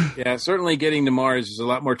 Yeah, certainly getting to Mars is a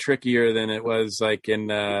lot more trickier than it was like in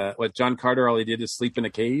John Carter, all he did is sleep in a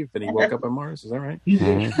cave and he woke up on Mars. Is that right? He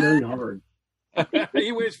wished very hard.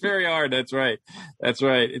 He wished very hard. That's right. It's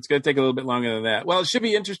going to take a little bit longer than that. Well, it should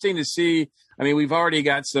be interesting to see. I mean, we've already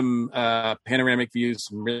got some panoramic views,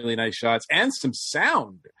 some really nice shots, and some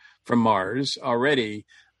sound from Mars already.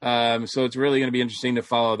 So it's really going to be interesting to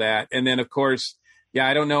follow that. And then, of course,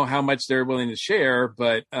 I don't know how much they're willing to share,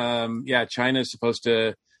 but China is supposed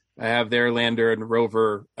to have their lander and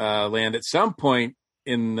rover land at some point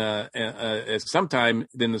sometime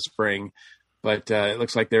in the spring. But it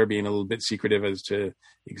looks like they're being a little bit secretive as to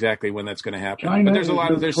exactly when that's going to happen. China, but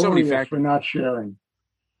there's so many factors for not sharing.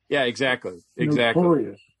 Yeah, exactly.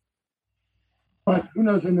 Notorious. But who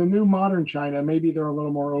knows? In the new modern China, maybe they're a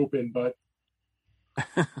little more open. But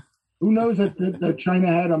who knows that China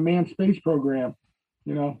had a manned space program?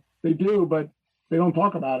 They do, but they don't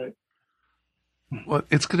talk about it. Well,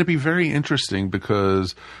 it's going to be very interesting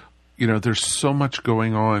because there's so much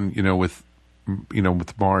going on.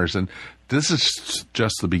 With Mars, and this is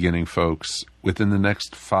just the beginning, folks. Within the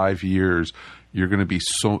next 5 years, you're going to be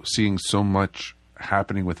seeing so much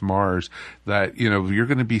happening with Mars that you're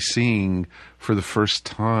going to be seeing for the first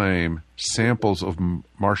time samples of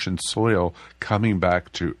Martian soil coming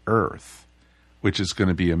back to Earth, which is going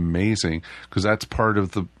to be amazing because that's part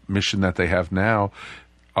of the mission that they have now.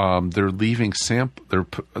 They're leaving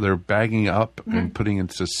they're bagging up and putting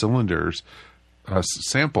into cylinders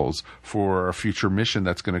samples for a future mission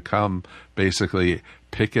that's going to come, basically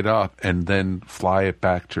pick it up and then fly it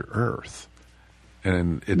back to Earth.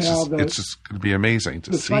 And it's just going to be amazing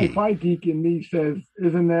to see. The sci-fi geek in me says,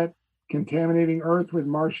 isn't that contaminating Earth with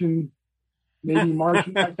Martian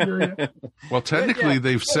bacteria. Well, technically,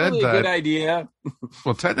 they've said really that. Good idea.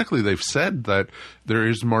 Well, technically, they've said that there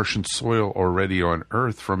is Martian soil already on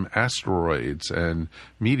Earth from asteroids and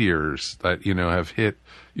meteors that have hit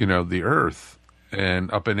the Earth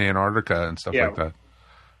and up in Antarctica and stuff like that.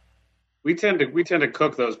 We tend to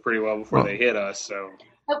cook those pretty well before they hit us. So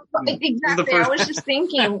exactly, I was just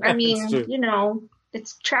thinking. I mean,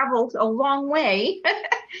 it's traveled a long way,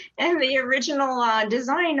 and the original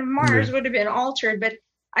design of Mars would have been altered. But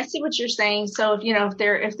I see what you're saying. So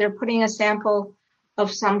if they're putting a sample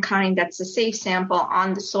of some kind that's a safe sample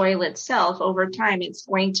on the soil itself, over time it's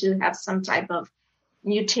going to have some type of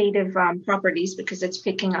mutative properties because it's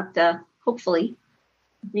picking up hopefully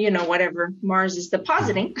whatever Mars is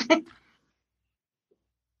depositing.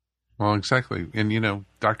 Well, exactly. And,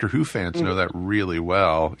 Doctor Who fans know that really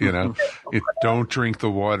well. Don't drink the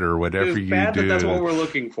water, whatever you bad do. That's what we're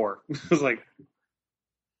looking for. It's like,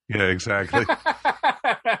 yeah, exactly.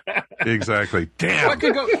 Exactly. Damn.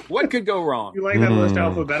 What could go wrong? You like that list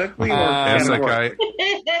alphabetically? Ask that guy.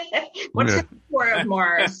 What's the core of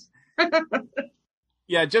Mars?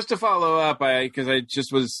 Yeah, just to follow up, because I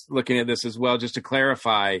just was looking at this as well, just to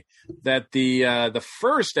clarify that the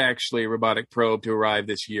first actually robotic probe to arrive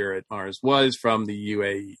this year at Mars was from the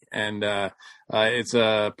UAE, and it's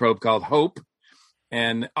a probe called HOPE,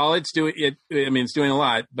 and all it's doing, it's doing a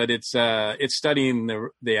lot, but it's studying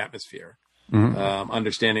the atmosphere,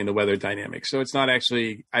 understanding the weather dynamics. So it's not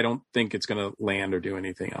actually, I don't think it's going to land or do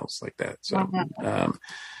anything else like that. So.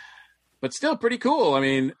 But still pretty cool. I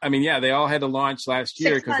mean, yeah, they all had to launch last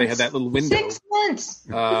year because they had that little window. 6 months.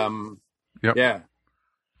 Yep. Yeah.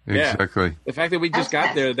 Exactly. Yeah. The fact that we just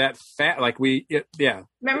got there that fast, yeah.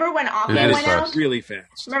 Remember when Oppie went out? Really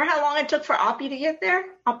fast. Remember how long it took for Oppie to get there?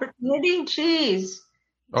 Opportunity? Jeez.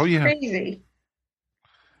 Oh, yeah. Crazy.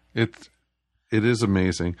 It is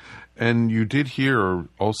amazing. And you did hear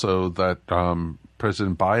also that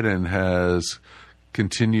President Biden has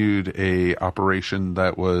continued a operation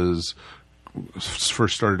that was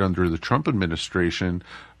first started under the Trump administration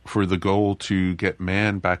for the goal to get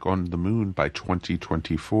man back on the moon by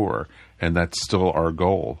 2024. And that's still our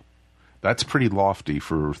goal. That's pretty lofty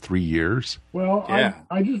for 3 years. Well, yeah.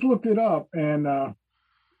 I just looked it up, and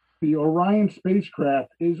the Orion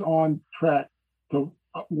spacecraft is on track to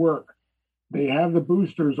work. They have the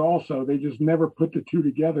boosters also. They just never put the two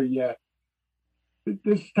together yet.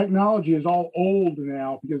 This technology is all old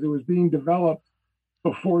now because it was being developed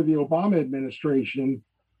before the Obama administration.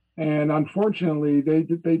 And unfortunately,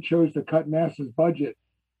 they chose to cut NASA's budget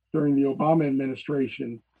during the Obama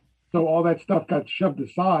administration. So all that stuff got shoved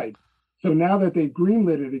aside. So now that they've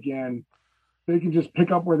greenlit it again, they can just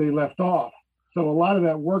pick up where they left off. So a lot of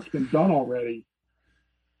that work's been done already.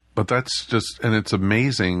 But that's just, and it's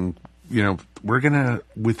amazing, we're going to,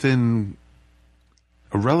 within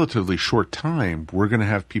a relatively short time, we're going to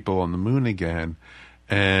have people on the moon again.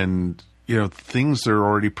 And, things they're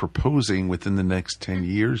already proposing within the next 10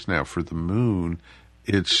 years now for the moon.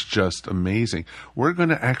 It's just amazing. We're going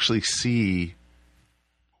to actually see,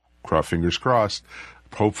 fingers crossed,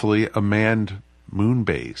 hopefully a manned moon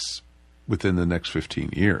base within the next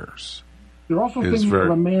 15 years. They're also thinking of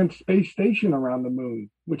a manned space station around the moon,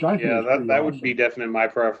 which I think is pretty that awesome. would be definitely my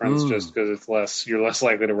preference, just because you're less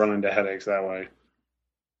likely to run into headaches that way.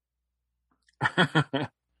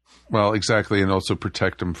 Well, exactly, and also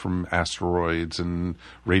protect them from asteroids and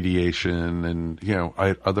radiation and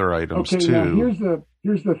other items too. Now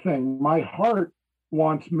here's the thing. My heart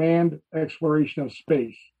wants manned exploration of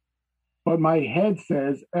space, but my head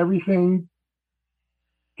says everything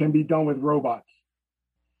can be done with robots,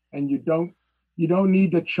 and you don't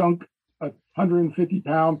need to chunk a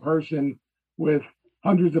 150-pound person with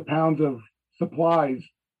hundreds of pounds of supplies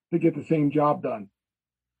to get the same job done.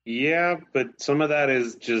 Yeah, but some of that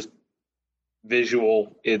is just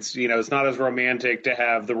visual. It's it's not as romantic to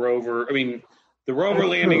have the rover. I mean, the rover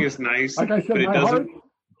landing is nice. Like I said,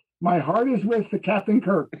 my heart is with the Captain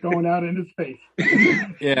Kirk going out into space.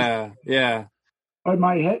 Yeah. But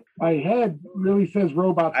my head really says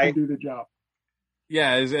robots can do the job.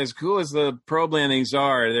 Yeah, as cool as the probe landings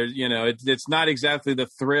are, there's it's not exactly the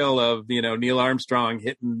thrill of Neil Armstrong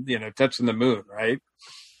hitting touching the moon, right?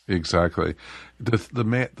 Exactly.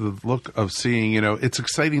 The look of seeing, it's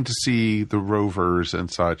exciting to see the rovers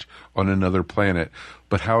and such on another planet,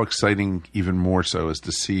 but how exciting even more so is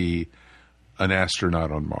to see an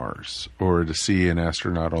astronaut on Mars, or to see an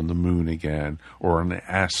astronaut on the moon again, or an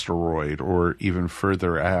asteroid, or even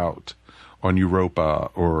further out on Europa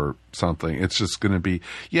or something. It's just going to be,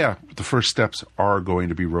 the first steps are going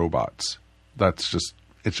to be robots. It's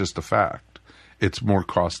just a fact. it's more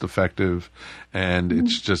cost effective, and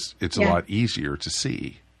it's a lot easier to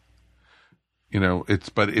see.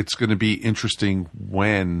 But it's going to be interesting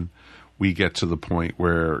when we get to the point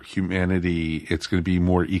where humanity, it's going to be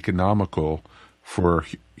more economical for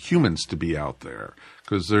humans to be out there,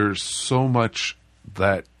 because there's so much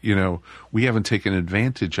that, we haven't taken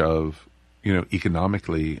advantage of,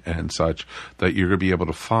 economically and such, that you're going to be able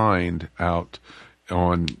to find out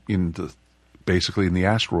basically in the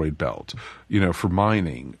asteroid belt, for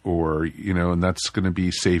mining, or, and that's going to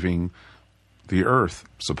be saving the Earth,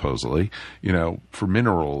 supposedly, for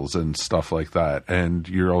minerals and stuff like that. And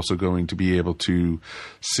you're also going to be able to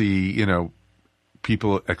see,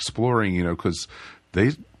 people exploring, because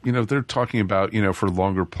they're talking about, for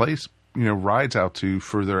longer rides out to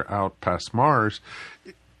further out past Mars,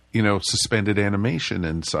 suspended animation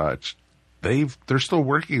and such. They're still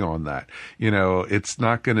working on that. It's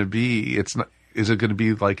not going to be, is it going to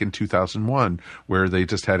be like in 2001 where they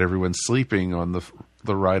just had everyone sleeping on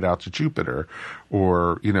the ride out to Jupiter,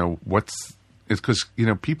 or, it's because,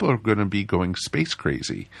 people are going to be going space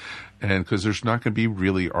crazy, and because there's not going to be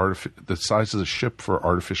really the size of the ship for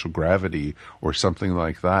artificial gravity or something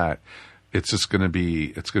like that. It's just going to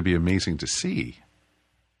be, amazing to see.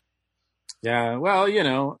 Yeah. Well,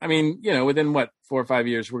 within 4 or 5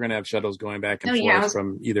 years, we're going to have shuttles going back and forth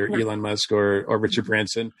from either Elon Musk or Richard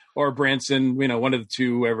Branson, or Branson, one of the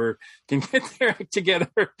two, whoever can get there together.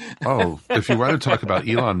 Oh, if you want to talk about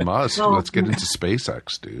Elon Musk, let's get into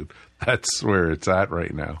SpaceX, dude. That's where it's at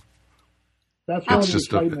right now. That's where the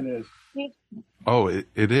excitement is. Oh, it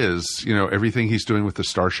is. Everything he's doing with the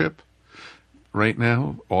Starship right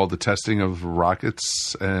now, all the testing of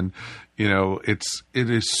rockets, and it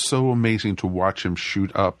is so amazing to watch him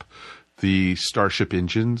shoot up the Starship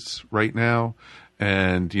engines right now,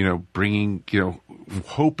 and bringing,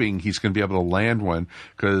 hoping he's going to be able to land one,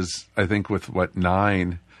 because I think with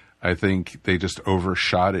 9, I think they just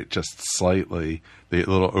overshot it just slightly. They a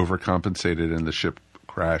little overcompensated, and the ship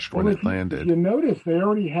crashed when it landed. You notice they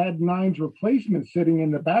already had 9's replacement sitting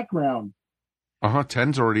in the background.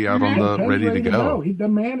 10's already out on the ready to go. The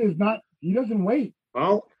man is not. He doesn't wait.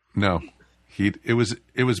 Well, no, it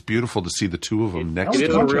was beautiful to see the two of them next to each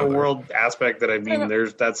other. It is a real world aspect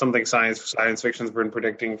that that's something science fiction's been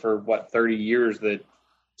predicting for 30 years, that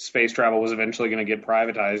space travel was eventually going to get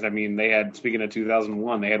privatized. They had, speaking of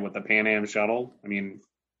 2001, they had the Pan Am shuttle.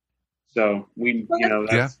 So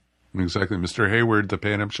that's, exactly, Mr. Hayward, the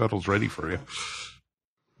Pan Am shuttle's ready for you.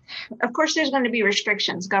 Of course, there's going to be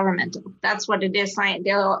restrictions, governmental. That's what it is.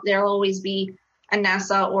 There'll always be a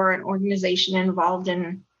NASA or an organization involved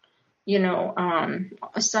in,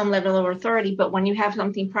 some level of authority. But when you have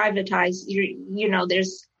something privatized,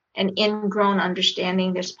 there's an ingrown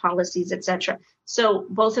understanding, there's policies, etc. So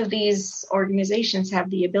both of these organizations have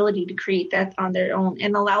the ability to create that on their own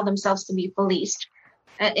and allow themselves to be policed,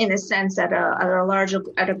 in a sense, at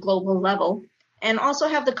a global level, and also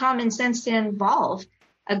have the common sense to involve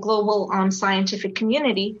a global scientific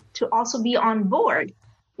community to also be on board.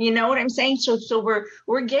 You know what I'm saying? So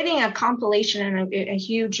we're getting a compilation and a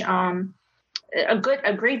huge, a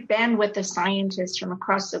great bandwidth of scientists from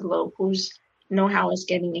across the globe whose know-how is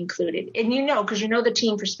getting included. And because the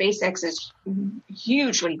team for SpaceX is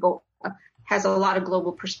hugely has a lot of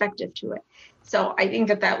global perspective to it. So I think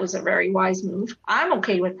that was a very wise move. I'm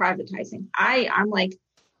okay with privatizing. I'm like,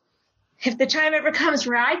 if the time ever comes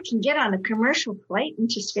where I can get on a commercial flight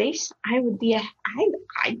into space, I'd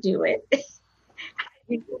do it.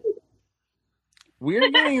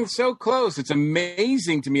 We're getting so close. It's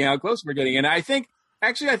amazing to me how close we're getting. And I think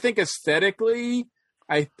aesthetically,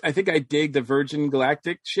 I think I dig the Virgin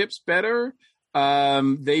Galactic ships better.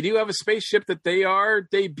 They do have a spaceship that they are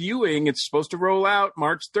debuting. It's supposed to roll out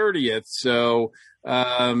March 30th. So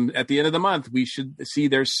at the end of the month, we should see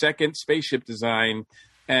their second spaceship design.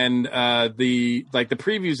 And the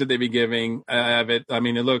previews that they've been giving of it,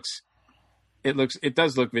 it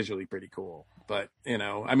does look visually pretty cool. But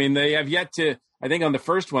they have yet to. I think on the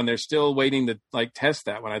first one, they're still waiting to test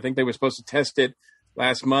that one. I think they were supposed to test it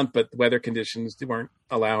last month, but the weather conditions weren't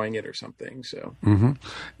allowing it or something. So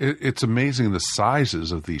it's amazing. The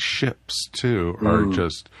sizes of these ships too are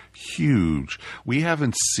just huge. We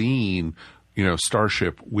haven't seen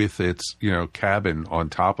Starship with its cabin on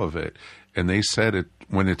top of it, and they said it.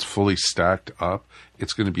 When it's fully stacked up,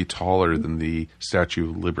 it's going to be taller than the Statue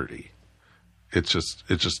of Liberty. It's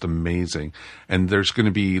just amazing. And there's going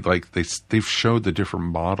to be they've showed the different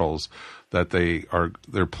models that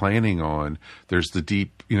they're planning on. There's the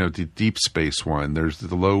deep space one. There's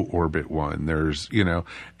the low orbit one. There's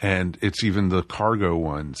and it's even the cargo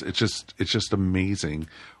ones. It's just amazing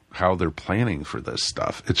how they're planning for this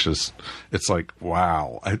stuff. It's like,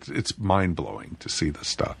 wow, it's mind blowing to see this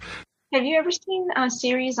stuff. Have you ever seen a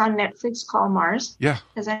series on Netflix called Mars? Yeah.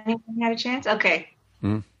 Has anyone had a chance? Okay.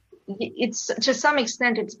 Mm. It's to some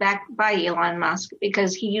extent it's backed by Elon Musk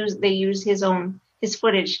because they use his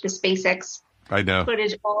footage, the SpaceX I know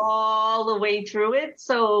footage all the way through it.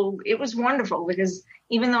 So it was wonderful because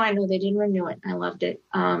even though I know they didn't renew it, I loved it.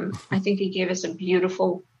 I think it gave us a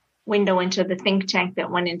beautiful window into the think tank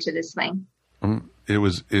that went into this thing.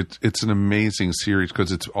 It's an amazing series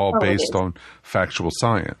because it's all based on factual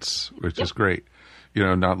science, which is great.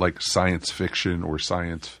 Not like science fiction or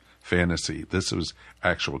science fantasy. This was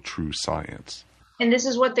actual true science. And this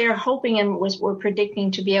is what they're hoping and we're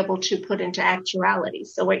predicting to be able to put into actuality.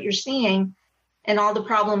 So what you're seeing and all the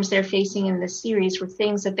problems they're facing in this series were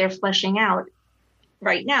things that they're fleshing out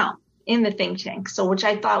right now in the think tank. So which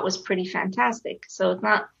I thought was pretty fantastic. So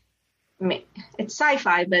it's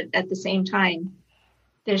sci-fi, but at the same time,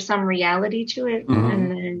 there's some reality to it,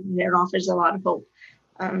 and it offers a lot of hope.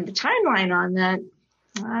 The timeline on that,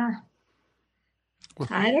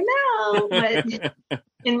 I don't know, but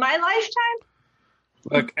in my lifetime.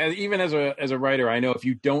 Look, even as a writer, I know if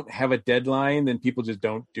you don't have a deadline, then people just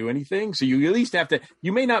don't do anything. So you at least have to.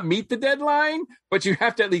 You may not meet the deadline, but you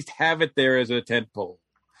have to at least have it there as a tentpole.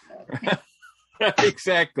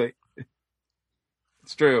 Exactly.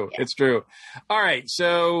 It's true. Yeah. It's true. All right,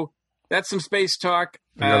 so that's some space talk.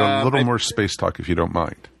 I got a little more space talk, if you don't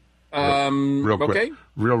mind. Real quick. Okay.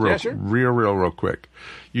 Real quick.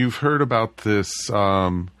 You've heard about this,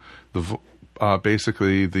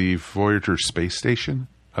 basically the Voyager space station.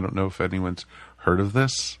 I don't know if anyone's heard of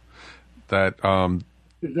this.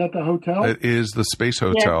 Is that the hotel? It is the space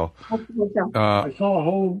hotel. Yeah, I saw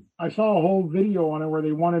a whole video on it where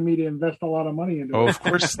they wanted me to invest a lot of money into it. Oh, of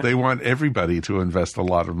course, they want everybody to invest a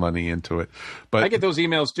lot of money into it. But I get those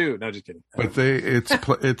emails too. No, just kidding. But it's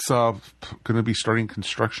going to be starting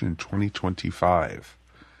construction in 2025,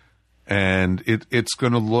 and it's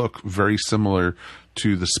going to look very similar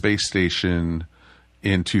to the space station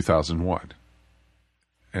in 2001.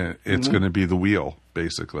 And it's going to be the wheel,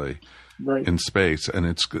 basically. Right. In space, and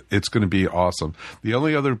it's going to be awesome. The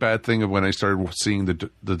only other bad thing of when I started seeing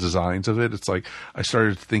the designs of it, it's like I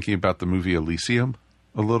started thinking about the movie Elysium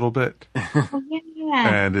a little bit. Oh, yeah.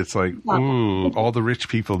 And it's like, ooh, all the rich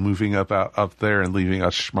people moving up there and leaving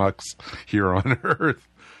us schmucks here on Earth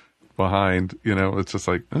behind. It's just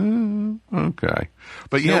like, okay,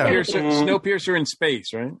 but Snowpiercer in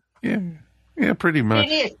space, right? Yeah, pretty much.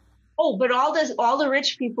 It is. Oh, but all the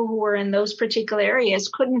rich people who were in those particular areas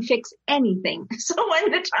couldn't fix anything. So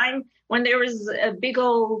when there was a big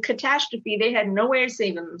old catastrophe, they had no way of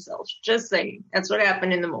saving themselves. Just saying, that's what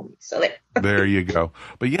happened in the movie. So there you go.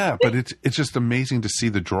 But it's just amazing to see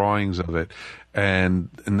the drawings of it, and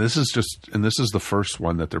this is the first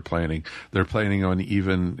one that they're planning. They're planning on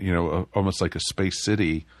even almost like a space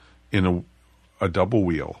city in a double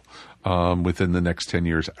wheel within the next 10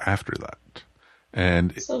 years after that.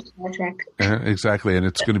 And so Star Trek. Exactly, and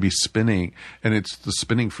it's going to be spinning, and it's the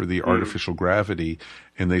spinning for the artificial gravity.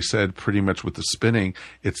 And they said pretty much with the spinning,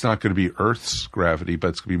 it's not going to be Earth's gravity, but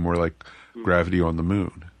it's going to be more like gravity on the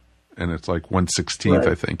moon, and it's like 1/16, right,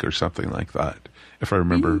 I think, or something like that, if I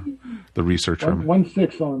remember the research from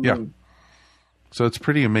 1/6 on the moon. So it's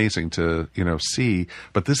pretty amazing to see,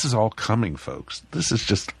 but this is all coming, folks. This is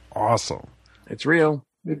just awesome. It's real.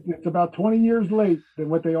 It's about 20 years late than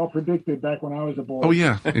what they all predicted back when I was a boy. Oh,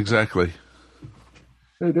 yeah, exactly.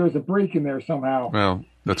 There was a break in there somehow. Well,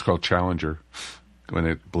 that's called Challenger. When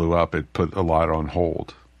it blew up, it put a lot on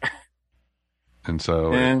hold. And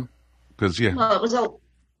so, because, Well,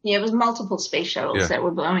 it was multiple space shuttles that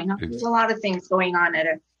were blowing up. There's a lot of things going on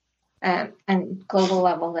at a global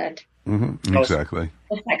level that exactly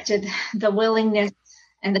affected the willingness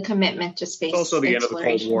and the commitment to space. It's also the end of the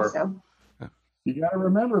Cold War. So. You got to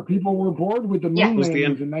remember, people were bored with the moon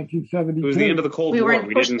landings in 1972. It was the end of the Cold War.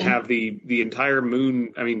 We didn't have the entire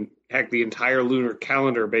moon. I mean, heck, the entire lunar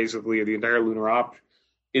calendar, basically, the entire lunar op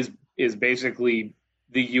is basically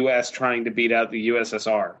the U.S. trying to beat out the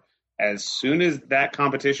USSR. As soon as that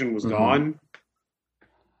competition was gone,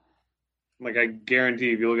 like I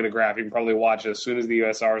guarantee, if you look at a graph, you can probably watch it. As soon as the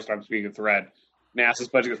USSR starts being a threat, NASA's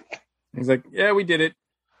budget goes. He's like, yeah, we did it.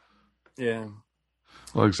 Yeah.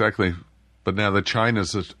 Well, exactly. But now that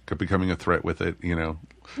China's becoming a threat with it,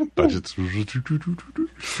 budgets.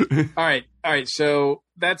 All right. So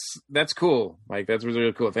that's cool, Mike. That's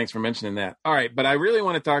really cool. Thanks for mentioning that. All right, but I really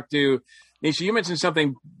want to talk to Nisha. You mentioned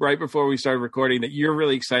something right before we started recording that you're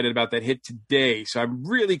really excited about that hit today. So I'm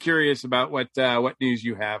really curious about what news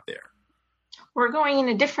you have there. we're going in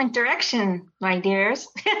a different direction, my dears.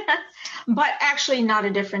 But actually not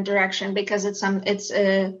a different direction, because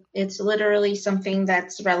it's literally something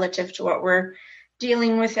that's relative to what we're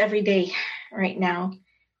dealing with every day right now.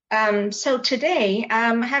 So today,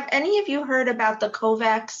 have any of you heard about the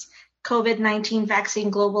COVAX COVID-19 Vaccine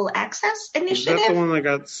Global Access Initiative? Is that the one that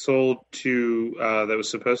got sold to, that was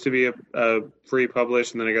supposed to be a free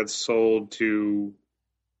publish, and then it got sold to,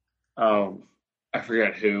 I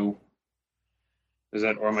forget who. Is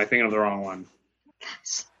that, or am I thinking of the wrong one?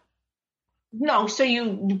 No, so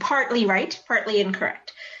you partly right, partly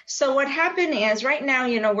incorrect. So what happened is right now,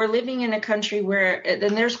 we're living in a country where,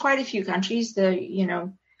 and there's quite a few countries, the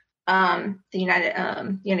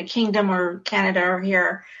United Kingdom or Canada or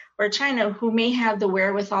here or China, who may have the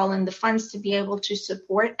wherewithal and the funds to be able to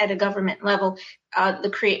support at a government level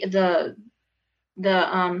the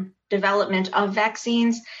development of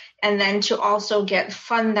vaccines, and then to also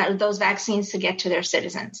fund those vaccines to get to their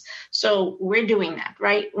citizens. So we're doing that,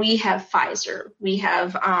 right? We have Pfizer, we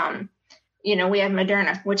have we have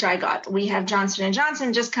Moderna, which I got. We have Johnson &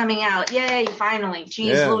 Johnson just coming out. Yay, finally.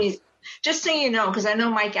 Jeez Louise. Just so you know, because I know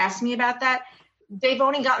Mike asked me about that, they've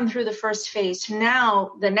only gotten through the first phase.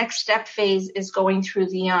 Now the next step phase is going through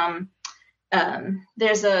the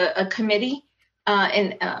there's a committee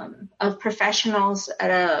of professionals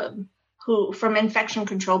who from infection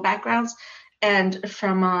control backgrounds and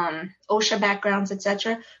from OSHA backgrounds,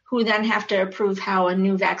 etc., who then have to approve how a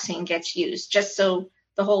new vaccine gets used, just so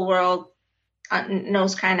the whole world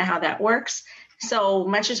knows kind of how that works. So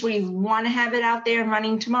much as we want to have it out there and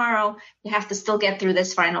running tomorrow, you have to still get through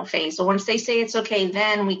this final phase. So once they say it's okay,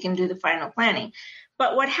 then we can do the final planning.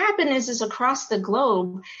 But what happened is across the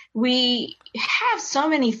globe, we have so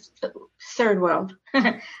many third world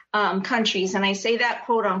countries, and I say that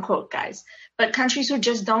quote unquote, guys, but countries who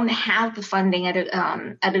just don't have the funding at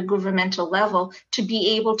a governmental level to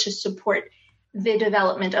be able to support the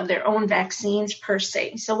development of their own vaccines per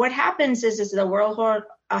se. So what happens is the World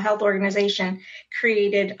Health Organization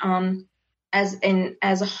created as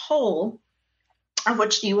a whole, of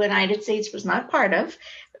which the United States was not part of,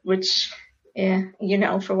 which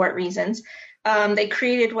for what reasons. They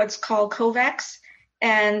created what's called COVAX,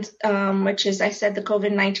 and which is, I said, the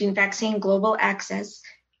COVID-19 Vaccine Global Access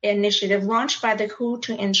Initiative, launched by the WHO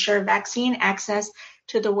to ensure vaccine access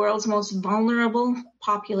to the world's most vulnerable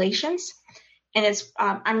populations. And it's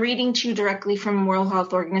I'm reading to you directly from World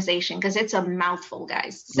Health Organization because it's a mouthful,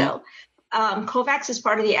 guys. So COVAX is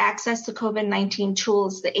part of the Access to COVID-19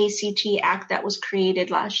 Tools, the ACT Act that was created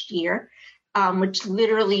last year, which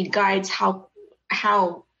literally guides how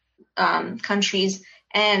countries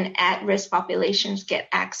and at-risk populations get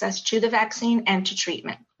access to the vaccine and to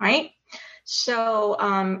treatment, right?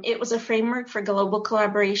 So it was a framework for global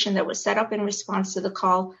collaboration that was set up in response to the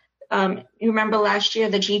call. You remember last year,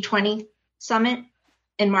 the G20 summit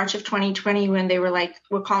in March of 2020, when they were like,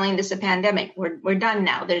 we're calling this a pandemic. We're done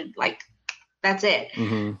now. They're like, that's it.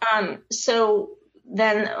 Mm-hmm. So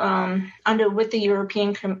then with the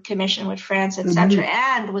European Commission, with France, et cetera,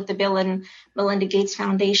 and with the Bill and Melinda Gates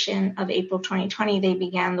Foundation of April 2020, they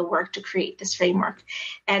began the work to create this framework.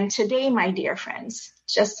 And today, my dear friends,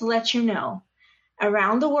 just to let you know,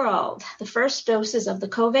 around the world, the first doses of the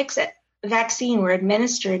COVAX vaccine were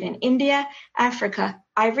administered in India, Africa,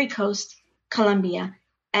 Ivory Coast, Colombia,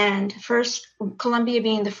 and Colombia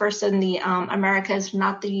being the first in the Americas,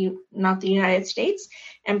 not the United States,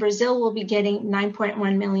 and Brazil will be getting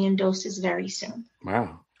 9.1 million doses very soon.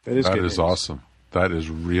 Wow, that is awesome. That is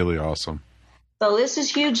really awesome. So this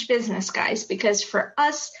is huge business, guys, because for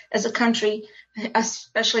us as a country,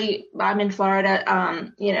 especially I'm in Florida,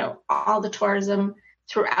 all the tourism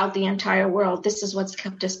throughout the entire world, this is what's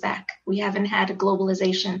kept us back. We haven't had a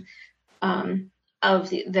globalization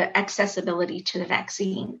of the accessibility to the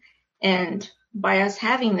vaccine. And by us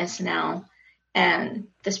having this now and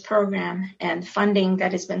this program and funding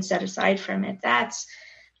that has been set aside from it, that's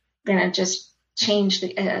going to just change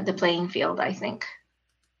the playing field, I think.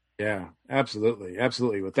 Yeah, absolutely.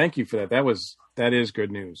 Absolutely. Well, thank you for that. That is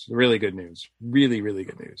good news. Really good news. Really, really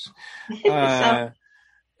good news.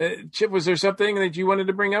 Chip, was there something that you wanted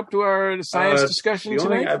to bring up to our science discussion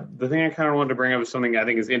tonight? The thing I kind of wanted to bring up is something I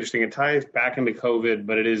think is interesting. It ties back into COVID,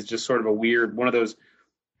 but it is just sort of a weird one of those.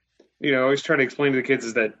 I always try to explain to the kids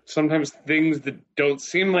is that sometimes things that don't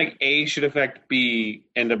seem like A should affect B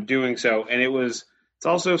end up doing so. And it's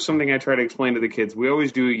also something I try to explain to the kids. We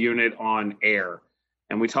always do a unit on air,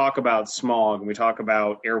 and we talk about smog, and we talk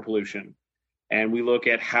about air pollution, and we look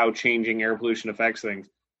at how changing air pollution affects things.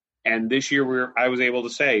 And this year, I was able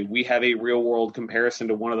to say we have a real-world comparison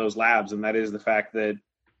to one of those labs, and that is the fact that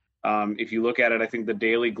If you look at it, I think the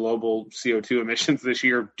daily global CO2 emissions this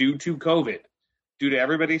year, due to COVID, due to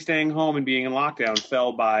everybody staying home and being in lockdown,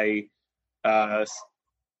 fell by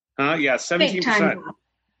 17%.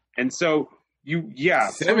 And so you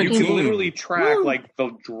can literally track like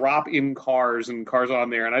the drop in cars and cars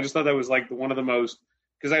on there. And I just thought that was like one of the most,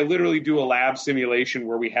 because I literally do a lab simulation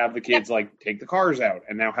where we have the kids like take the cars out,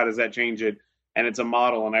 and now how does that change it? And it's a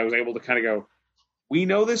model, and I was able to kind of go, we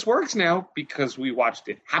know this works now because we watched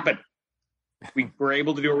it happen. We were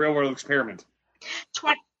able to do a real world experiment.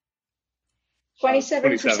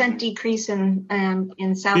 27% decrease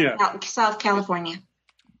in South California.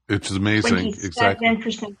 It's amazing. Exactly.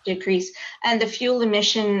 27% decrease, and the fuel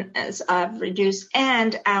emission is reduced,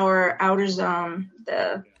 and our outer zone,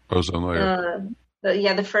 the ozone layer.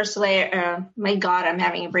 The first layer. My God, I'm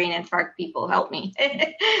having a brain infarct. People, help me!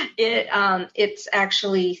 It's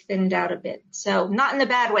actually thinned out a bit. So not in the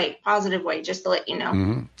bad way, positive way. Just to let you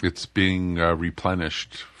know, it's being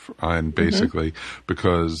replenished, and basically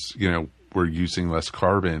because we're using less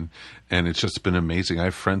carbon, and it's just been amazing. I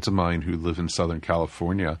have friends of mine who live in Southern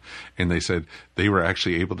California, and they said they were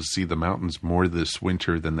actually able to see the mountains more this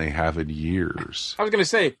winter than they have in years. I was going to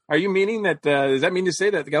say, are you meaning that, does that mean to say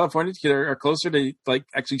that the Californians are closer to like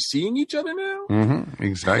actually seeing each other now?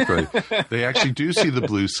 Exactly. They actually do see the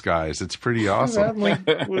blue skies. It's pretty awesome.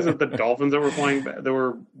 Was it the dolphins that were flying back, that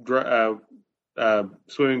were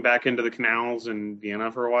swimming back into the canals in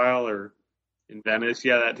Vienna for a while, or in Venice?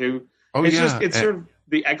 Yeah, that too. It's sort of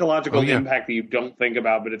the ecological impact that you don't think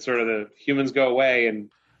about, but it's sort of the humans go away and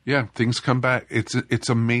things come back. It's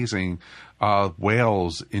amazing.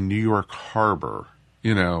 Whales in New York Harbor.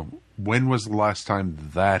 When was the last time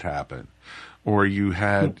that happened? Or you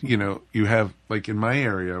had, you have like in my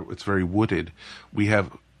area, it's very wooded. We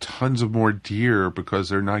have tons of more deer because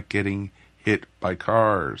they're not getting hit by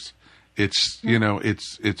cars. It's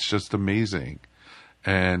it's just amazing.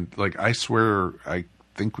 And like I swear, I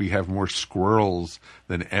think we have more squirrels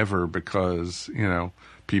than ever because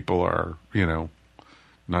people are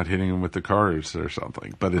not hitting them with the cars or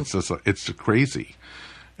something. But it's just it's crazy,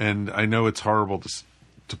 and I know it's horrible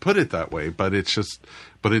to put it that way, but it's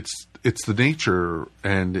the nature,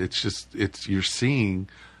 and you're seeing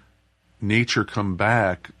nature come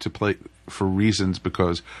back to play for reasons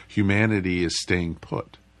because humanity is staying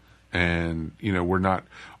put, and we're not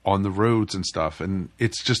on the roads and stuff. And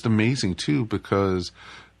it's just amazing too, because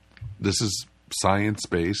this is science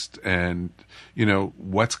based, and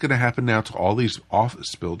what's going to happen now to all these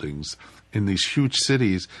office buildings in these huge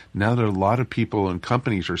cities now that a lot of people and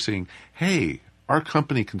companies are saying, hey, our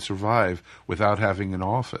company can survive without having an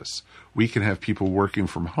office. We can have people working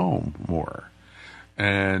from home more.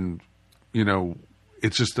 And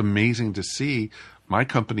it's just amazing to see. My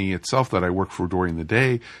company itself that I work for during the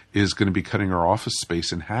day is going to be cutting our office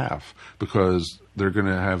space in half because they're going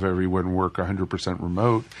to have everyone work 100%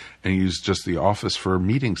 remote and use just the office for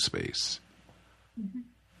meeting space and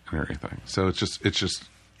everything. So it's just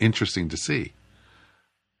interesting to see.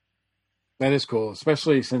 That is cool,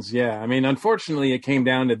 especially since, unfortunately it came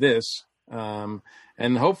down to this.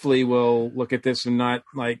 And hopefully we'll look at this and not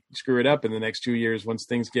like screw it up in the next 2 years once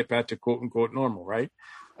things get back to quote unquote normal, right?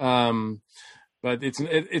 But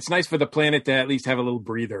it's nice for the planet to at least have a little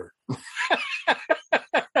breather,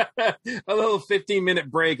 a little 15-minute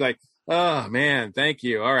break. Like, oh man, thank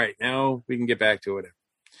you. All right, now we can get back to it.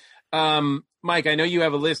 Mike, I know you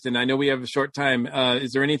have a list, and I know we have a short time.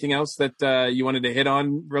 Is there anything else that you wanted to hit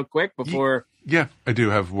on real quick before? Yeah, I do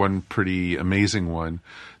have one pretty amazing one.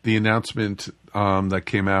 The announcement that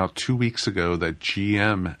came out 2 weeks ago that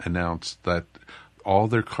GM announced that all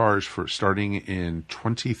their cars for starting in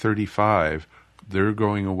 2035, they're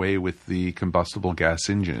going away with the combustible gas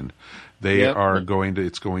engine.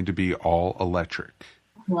 It's going to be all electric.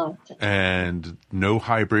 And no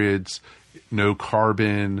hybrids, no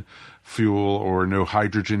carbon fuel or no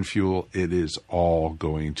hydrogen fuel. It is all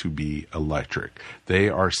going to be electric. They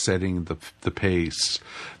are setting the pace.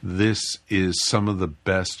 This is some of the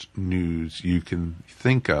best news you can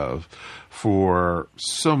think of for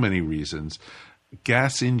so many reasons.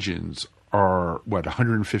 Gas engines are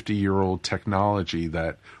 150-year-old technology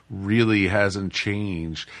that really hasn't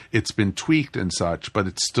changed. It's been tweaked and such, but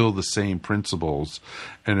it's still the same principles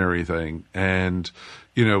and everything. And,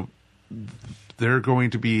 they're going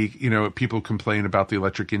to be, people complain about the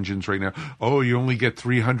electric engines right now. Oh, you only get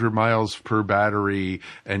 300 miles per battery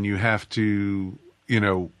and you have to,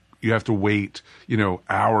 wait,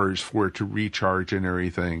 hours for it to recharge and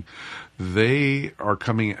everything. They are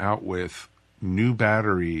coming out with new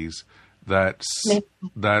batteries that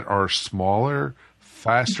are smaller,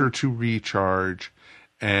 faster to recharge,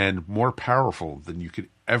 and more powerful than you could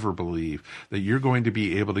ever believe, that you're going to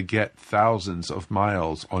be able to get thousands of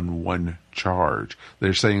miles on one charge.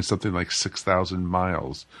 They're saying something like 6,000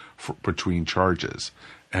 miles between charges.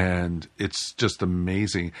 And it's just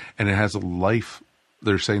amazing. And it has a life.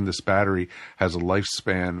 They're saying this battery has a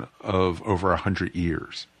lifespan of over 100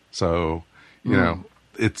 years. So, you know,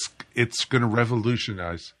 it's going to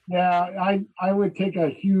revolutionize. Yeah, I would take a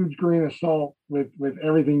huge grain of salt with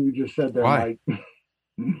everything you just said there, Why? Mike.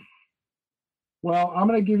 Well, I'm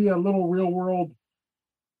going to give you a little real world.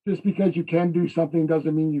 Just because you can do something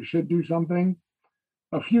doesn't mean you should do something.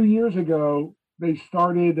 A few years ago, they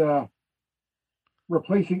started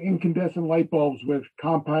replacing incandescent light bulbs with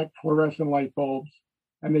compact fluorescent light bulbs,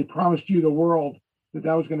 and they promised you the world that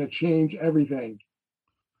was going to change everything.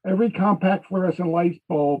 Every compact fluorescent light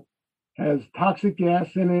bulb has toxic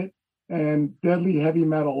gas in it and deadly heavy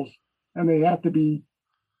metals, and they have to be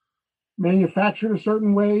manufactured a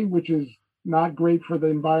certain way, which is not great for the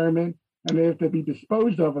environment, and they have to be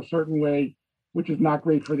disposed of a certain way, which is not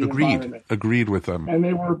great for the environment. Agreed with them. And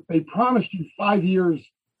they promised you 5 years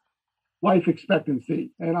life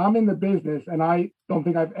expectancy. And I'm in the business, and I don't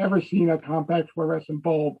think I've ever seen a compact fluorescent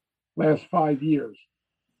bulb last 5 years.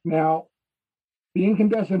 Now, the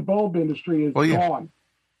incandescent bulb industry is gone.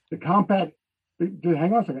 The compact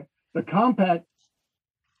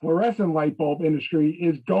fluorescent light bulb industry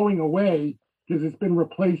is going away because it's been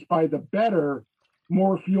replaced by the better,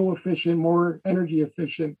 more fuel efficient, more energy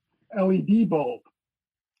efficient LED bulb.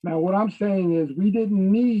 Now, what I'm saying is we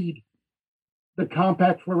didn't need the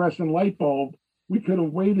compact fluorescent light bulb. We could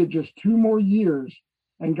have waited just 2 more years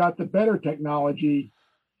and got the better technology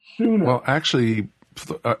sooner. Well, actually,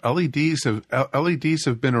 LEDs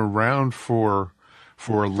have been around for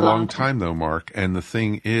a long time, though, Mark. And the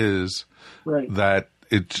thing is that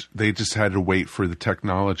they just had to wait for the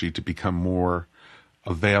technology to become more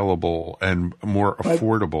available and more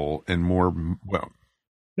affordable and more, well.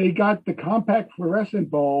 They got the compact fluorescent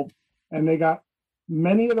bulb, and they got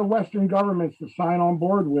many of the Western governments to sign on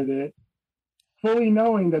board with it, fully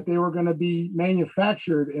knowing that they were going to be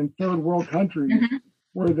manufactured in third world countries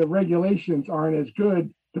where the regulations aren't as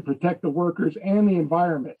good to protect the workers and the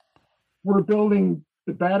environment. We're building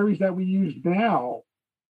the batteries that we use now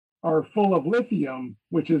are full of lithium,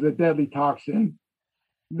 which is a deadly toxin.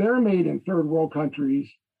 They're made in third world countries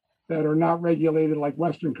that are not regulated like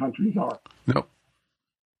Western countries are. No.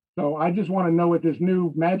 So I just want to know what this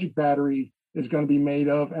new magic battery is going to be made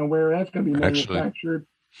of and where that's going to be manufactured.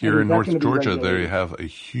 Here in North Georgia, they have a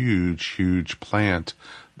huge plant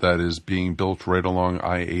that is being built right along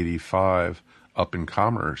I-85 up in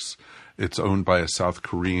Commerce. It's owned by a South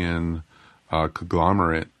Korean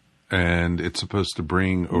conglomerate, and it's supposed to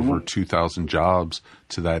bring over 2,000 jobs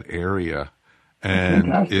to that area.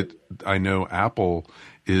 And I know Apple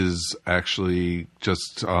is actually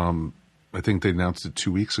just, I think they announced it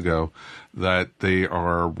 2 weeks ago, that they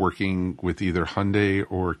are working with either Hyundai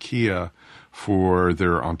or Kia for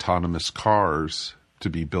their autonomous cars to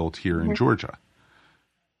be built here in Georgia.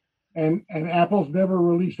 And Apple's never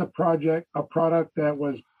released a product that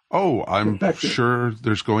was. Oh, I'm sure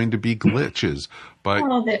there's going to be glitches, but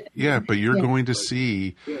but you're going to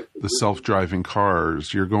see the self-driving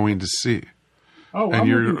cars. You're going to see, and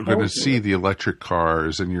you're going to see the electric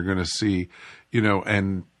cars, and you're going to see,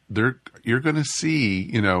 and you're going to see,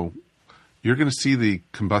 you're going to see the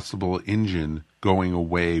combustible engine going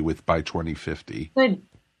away by 2050.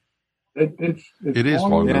 It is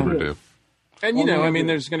long overdue. And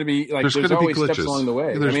there's going to be there's always steps along the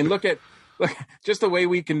way. Look just the way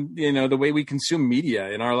we can, the way we consume media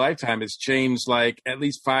in our lifetime has changed at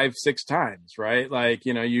least 5-6 times, right?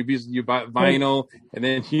 You bought vinyl, and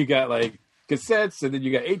then you got cassettes, and then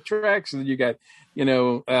you got 8 tracks, and then you got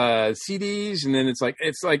CDs, and then it's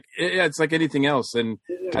like anything else. And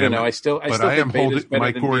I don't know. I still think Beta's better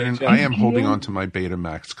Mike than Gordon, VHS. I am holding on to my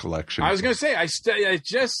Betamax collection. I was going to say, I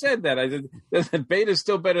just said that. I said Beta's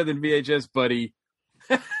still better than VHS, buddy.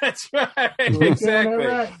 That's right. Exactly.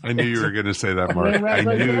 I knew you were going to say that, Mark. I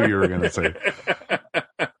knew you were going to say it.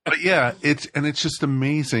 But yeah, it's just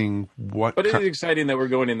amazing what. But it is exciting that we're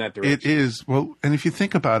going in that direction. It is. Well, and if you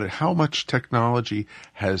think about it, how much technology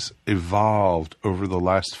has evolved over the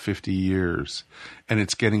last 50 years, and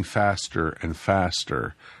it's getting faster and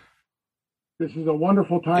faster. This is a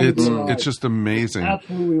wonderful time. It's just amazing. It's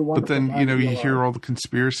absolutely wonderful. But then, you hear all the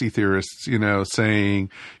conspiracy theorists,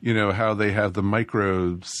 saying, how they have the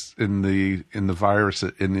microbes in the virus,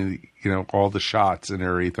 in the, all the shots and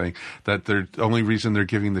everything, that the only reason they're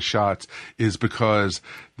giving the shots is because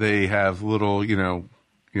they have little,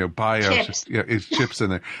 BIOS. Chips. It's chips in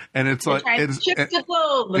there, and it's like it's chips the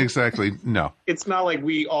globe. Exactly. No, it's not like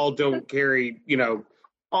we all don't carry,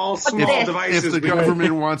 all small devices. If the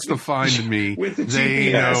government wants to find me,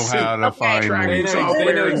 they know how to find me.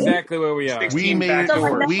 They know exactly where we are. We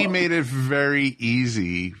made it very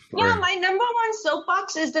easy. Yeah, my number one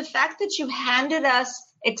soapbox is the fact that you handed us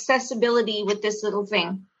accessibility with this little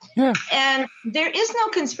thing. Yeah. And there is no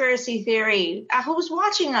conspiracy theory. Who's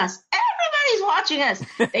watching us? Everybody's watching us.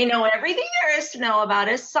 They know everything there is to know about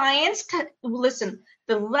us. Science, listen,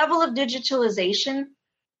 the level of digitalization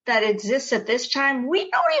that exists at this time, we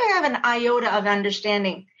don't even have an iota of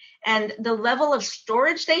understanding. And the level of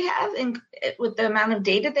storage they have with the amount of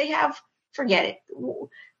data they have, forget it.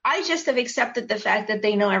 I just have accepted the fact that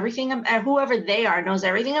they know everything, whoever they are knows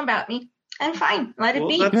everything about me. And fine, let it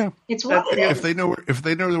be. Yeah. It's what it is. If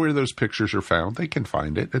they know where those pictures are found, they can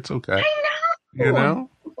find it. It's okay. I know.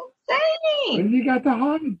 You got the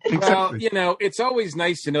hide. Exactly. Well, it's always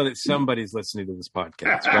nice to know that somebody's listening to this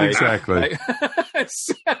podcast, right? Exactly. I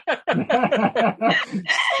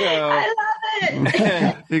love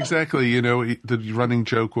it. Exactly. The running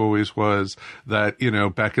joke always was that,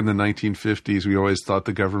 back in the 1950s, we always thought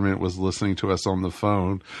the government was listening to us on the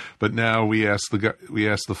phone. But now we ask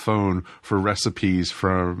the phone for recipes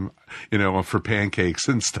for pancakes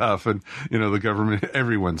and stuff. And, the government,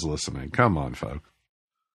 everyone's listening. Come on, folks.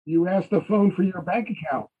 You asked the phone for your bank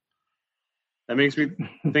account. That makes me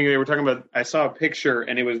think they were talking about, I saw a picture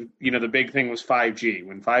and it was, the big thing was 5G.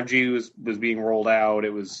 When 5G was being rolled out,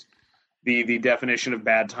 it was the definition of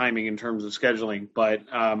bad timing in terms of scheduling. But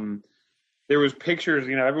there was pictures,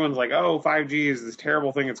 everyone's like, oh, 5G is this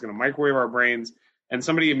terrible thing. It's going to microwave our brains. And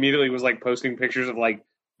somebody immediately was like posting pictures of like,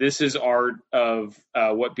 this is art of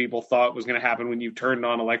what people thought was going to happen when you turned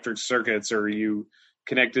on electric circuits or you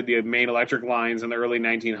connected the main electric lines in the early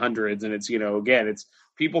 1900s. And it's, again, it's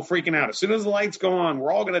people freaking out. As soon as the lights go on,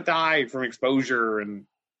 we're all going to die from exposure. And,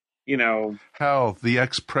 Hell, the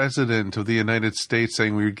ex-president of the United States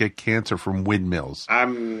saying we would get cancer from windmills.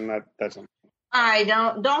 I'm not, that's not. I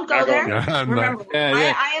don't go there. Remember,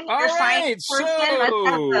 I am your science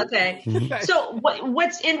person. Okay. So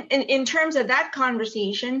what's in terms of that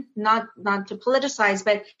conversation, not to politicize,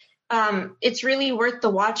 but it's really worth the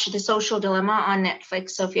watch, The Social Dilemma on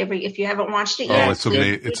Netflix. So if you haven't watched it yet,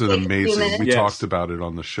 it's amazing. We talked about it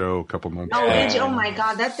on the show a couple months ago. Oh my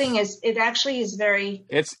God, that thing it actually is very.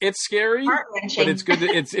 It's scary, heart-wrenching. but it's good.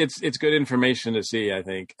 It's good information to see, I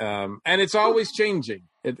think. And it's always changing.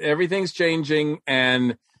 Everything's changing,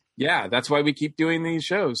 and yeah, that's why we keep doing these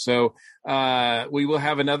shows. So we will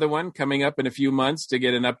have another one coming up in a few months to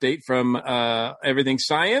get an update from Everything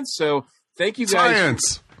Science. So thank you guys.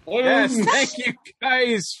 Science. Yes, thank you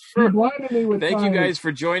guys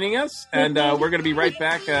for joining us, and we're going to be right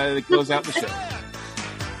back to close out the show.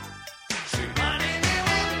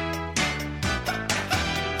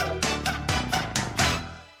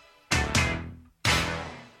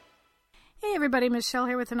 Hey everybody, Michelle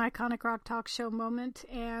here with an Iconic Rock Talk Show moment,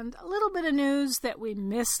 and a little bit of news that we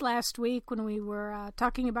missed last week when we were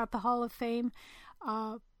talking about the Hall of Fame.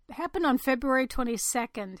 Happened on February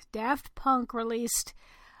 22nd. Daft Punk released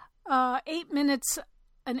an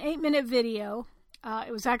 8-minute video.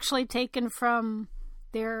 It was actually taken from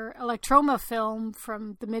their Electroma film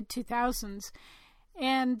from the mid-2000s.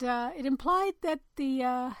 And it implied that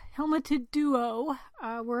the helmeted duo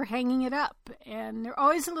were hanging it up. And they're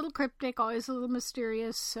always a little cryptic, always a little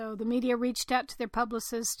mysterious. So the media reached out to their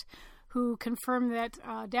publicist, who confirmed that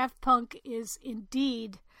Daft Punk is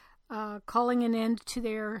indeed calling an end to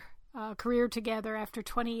their career together after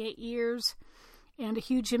 28 years. And a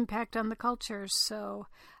huge impact on the culture. So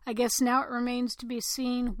I guess now it remains to be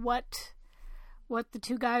seen what the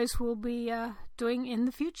two guys will be doing in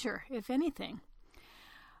the future, if anything.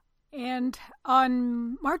 And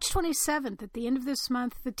on March 27th, at the end of this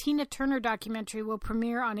month, the Tina Turner documentary will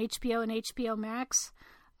premiere on HBO and HBO Max.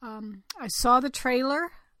 I saw the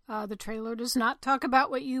trailer. The trailer does not talk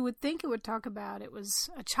about what you would think it would talk about. It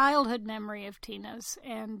was a childhood memory of Tina's,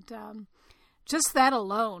 and just that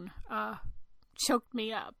alone choked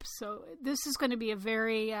me up. So this is going to be a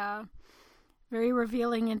very, very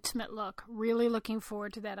revealing, intimate look. Really looking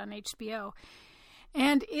forward to that on HBO.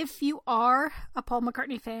 And if you are a Paul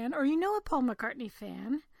McCartney fan, or you know a Paul McCartney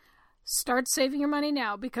fan, start saving your money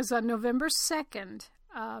now, because on November 2nd,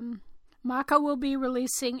 Macca will be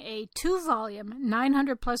releasing a 2-volume,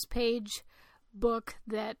 900-plus page book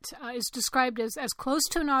that is described as close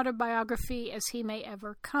to an autobiography as he may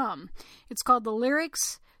ever come. It's called The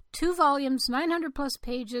Lyrics, 2 volumes, 900-plus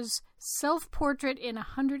pages, self-portrait in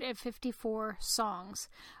 154 songs.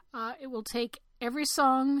 It will take every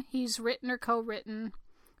song he's written or co-written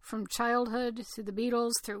from childhood through the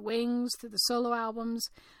Beatles, through Wings, through the solo albums.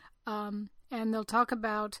 And they'll talk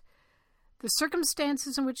about the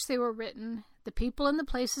circumstances in which they were written, the people and the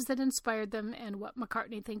places that inspired them, and what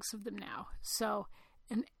McCartney thinks of them now. So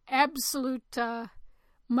an absolute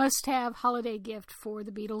must-have holiday gift for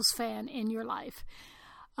the Beatles fan in your life.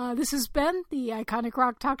 This has been the Iconic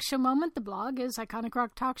Rock Talk Show moment. The blog is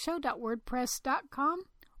iconicrocktalkshow.wordpress.com.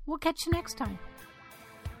 We'll catch you next time.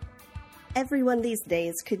 Everyone these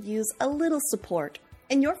days could use a little support,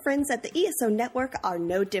 and your friends at the ESO Network are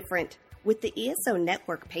no different. With the ESO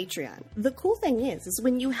Network Patreon, the cool thing is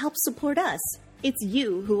when you help support us, it's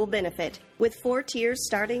you who will benefit. With 4 tiers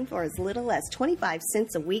starting for as little as 25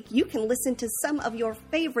 cents a week, you can listen to some of your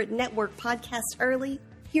favorite network podcasts early,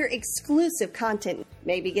 hear exclusive content,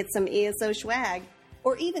 maybe get some ESO swag,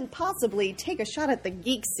 or even possibly take a shot at the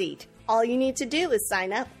Geek Seat. All you need to do is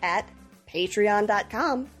sign up at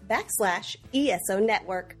patreon.com/ESO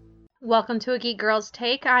Network. Welcome to A Geek Girl's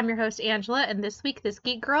Take. I'm your host, Angela, and this week, this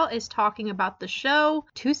Geek Girl is talking about the show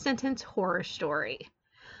Two Sentence Horror Story.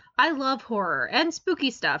 I love horror and spooky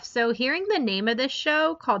stuff, so hearing the name of this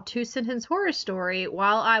show called Two Sentence Horror Story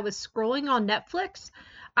while I was scrolling on Netflix,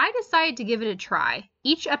 I decided to give it a try.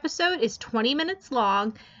 Each episode is 20 minutes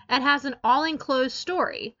long and has an all-enclosed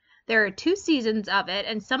story. There are 2 seasons of it,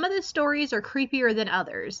 and some of the stories are creepier than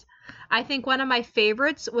others. I think one of my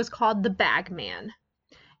favorites was called The Bagman.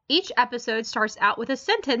 Each episode starts out with a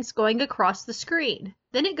sentence going across the screen.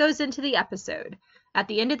 Then it goes into the episode. At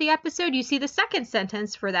the end of the episode, you see the second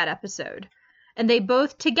sentence for that episode. And they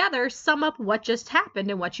both together sum up what just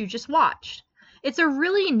happened and what you just watched. It's a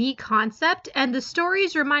really neat concept, and the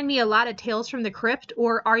stories remind me a lot of Tales from the Crypt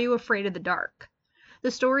or Are You Afraid of the Dark?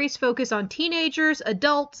 The stories focus on teenagers,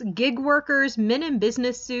 adults, gig workers, men in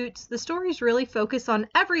business suits. The stories really focus on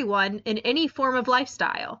everyone in any form of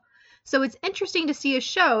lifestyle. So it's interesting to see a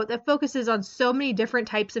show that focuses on so many different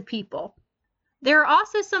types of people. There are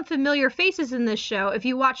also some familiar faces in this show if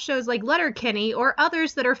you watch shows like Letterkenny or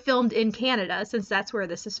others that are filmed in Canada, since that's where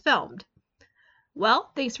this is filmed. Well,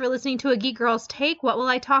 thanks for listening to A Geek Girl's Take. What will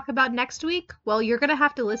I talk about next week? Well, you're going to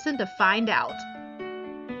have to listen to find out.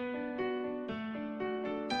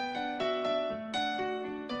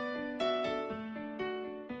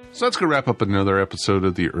 So that's going to wrap up another episode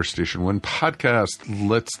of the Earth Station 1 podcast.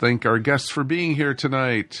 Let's thank our guests for being here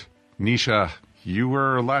tonight. Nisha, you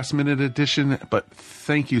were a last-minute addition, but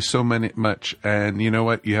thank you so much. And you know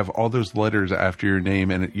what? You have all those letters after your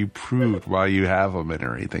name, and you proved why you have them and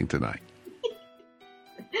everything tonight.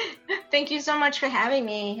 Thank you so much for having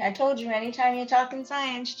me. I told you, anytime you're talking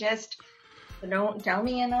science, just don't tell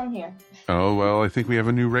me and I'm here. Oh, well, I think we have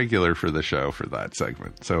a new regular for the show for that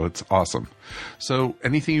segment, so it's awesome. So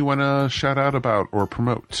anything you want to shout out about or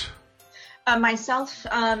promote? Myself,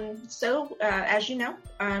 as you know,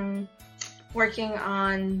 I'm working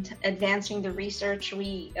on advancing the research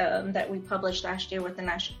that we published last year with the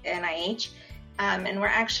NIH. And we're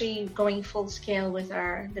actually going full scale with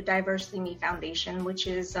the Diversely Me Foundation, which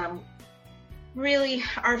is really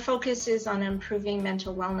our focus is on improving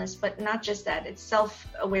mental wellness, but not just that. It's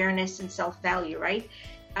self-awareness and self-value, right?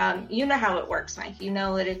 You know how it works, Mike. You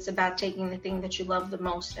know that it's about taking the thing that you love the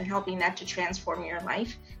most and helping that to transform your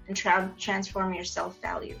life and transform your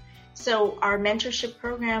self-value. So our mentorship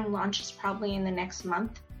program launches probably in the next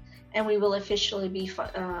month, and we will officially be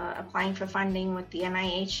applying for funding with the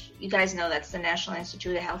NIH. You guys know that's the National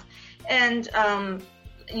Institute of Health. And,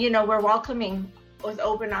 we're welcoming with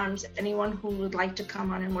open arms anyone who would like to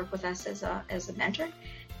come on and work with us as a mentor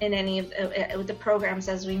in any of the programs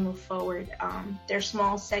as we move forward. They're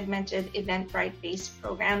small, segmented, Eventbrite-based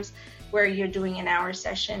programs where you're doing an hour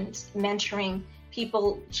sessions, mentoring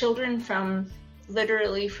people, children from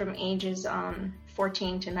ages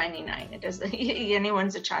 14 to 99. It does.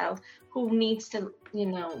 Anyone's a child who needs to,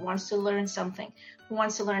 wants to learn something, who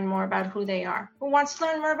wants to learn more about who they are, who wants to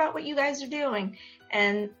learn more about what you guys are doing,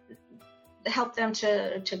 and help them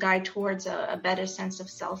to guide towards a better sense of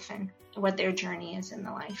self and what their journey is in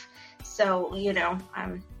the life. So,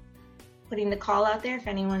 I'm putting the call out there if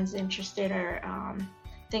anyone's interested or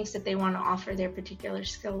thinks that they want to offer their particular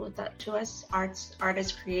skill to us,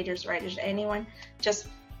 artists, creators, writers, anyone, just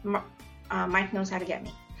Mike knows how to get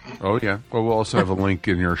me. Oh, yeah. Well, we'll also have a link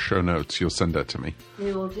in your show notes. You'll send that to me.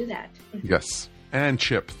 We will do that. Yes. And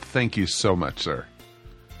Chip, thank you so much, sir.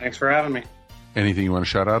 Thanks for having me. Anything you want to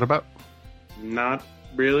shout out about? Not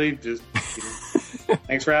really. Just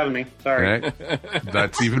thanks for having me. Sorry. Right.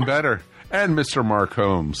 That's even better. And Mr. Mark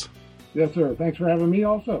Holmes. Yes, sir. Thanks for having me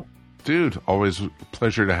also. Dude, always a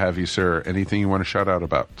pleasure to have you, sir. Anything you want to shout out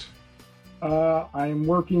about? I'm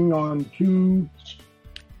working on 2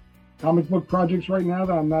 comic book projects right now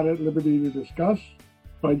that I'm not at liberty to discuss,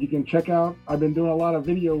 but you can check out, I've been doing a lot of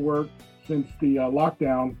video work since the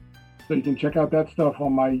lockdown, so you can check out that stuff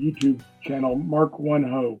on my YouTube channel, Mark One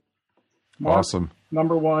Ho. Awesome.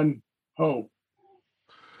 Number one, Ho.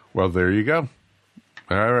 Well, there you go.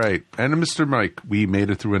 All right. And Mr. Mike, we made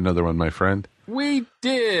it through another one, my friend. We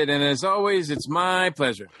did. And as always, it's my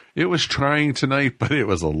pleasure. It was trying tonight, but it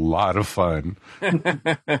was a lot of fun.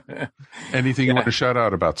 Anything you want to shout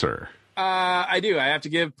out about, sir? I do. I have to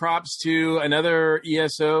give props to another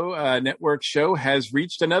ESO network show has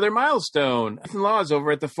reached another milestone. Ethan Laws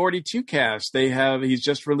over at the 42 Cast. He's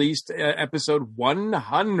just released episode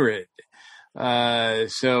 100.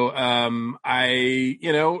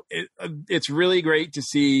 It's really great to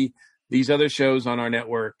see these other shows on our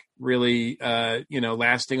network really,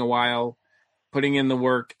 lasting a while, putting in the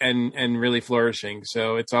work and really flourishing.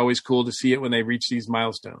 So it's always cool to see it when they reach these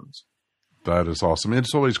milestones. That is awesome.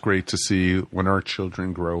 It's always great to see when our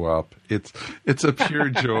children grow up. It's a pure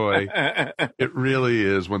joy. It really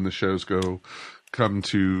is when the shows come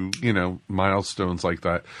to, milestones like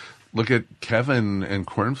that. Look at Kevin and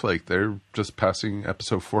Cornflake. They're just passing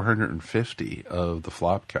episode 450 of the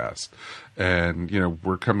Flopcast. And,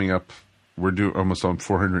 we're coming up, we're doing almost on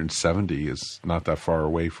 470 is not that far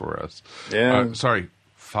away for us. Yeah.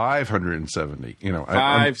 570.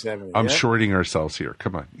 570. I'm shorting ourselves here.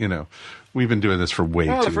 Come on. We've been doing this for way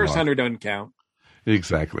too long. The first 100 doesn't count.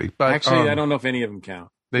 Exactly. But actually, I don't know if any of them count.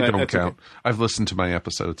 They don't count. Okay. I've listened to my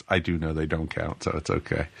episodes. I do know they don't count, so it's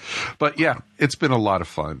okay. But yeah, it's been a lot of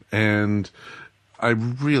fun. And I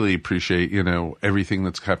really appreciate, everything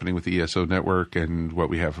that's happening with the ESO Network and what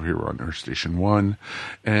we have here on Earth Station 1.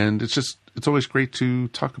 And it's always great to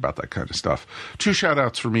talk about that kind of stuff. 2 shout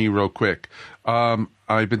outs for me real quick.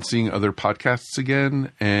 I've been seeing other podcasts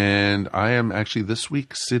again, and I am actually this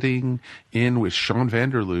week sitting in with Sean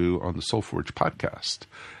Vanderloo on the Soulforge podcast.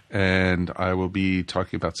 And I will be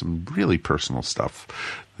talking about some really personal stuff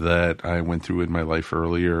that I went through in my life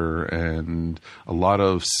earlier. And a lot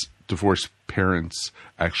of divorced parents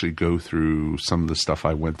actually go through some of the stuff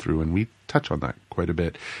I went through, and we touch on that quite a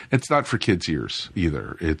bit. It's not for kids' ears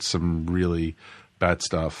either. It's some really bad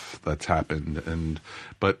stuff that's happened.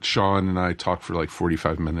 But Sean and I talked for like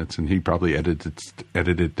 45 minutes, and he probably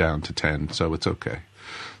edited down to 10, so it's okay.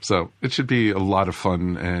 So it should be a lot of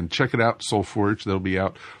fun, and check it out, Soulforge. That'll be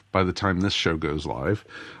out by the time this show goes live.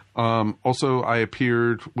 Also, I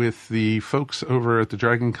appeared with the folks over at the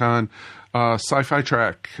Dragon Con Sci-Fi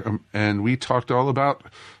Track, and we talked all about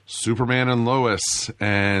Superman and Lois,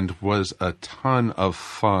 and was a ton of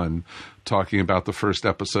fun talking about the first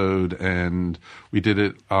episode. And we did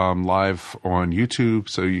it live on YouTube,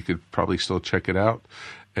 so you could probably still check it out.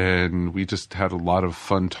 And we just had a lot of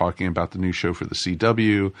fun talking about the new show for the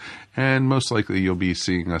CW, and most likely you'll be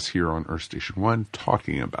seeing us here on Earth Station 1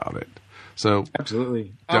 talking about it. So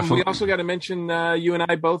absolutely. We also got to mention you and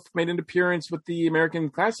I both made an appearance with the American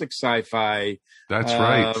Classic Sci-Fi. That's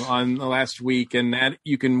right. On the last week, and that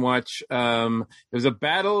you can watch. There's a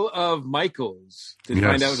battle of Michaels to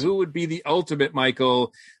find out who would be the ultimate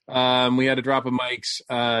Michael. We had a drop of mics,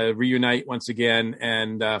 reunite once again,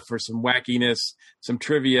 and for some wackiness, some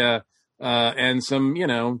trivia, and some,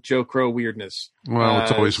 Joe Crow weirdness. Well,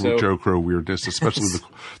 it's always Joe Crow weirdness, especially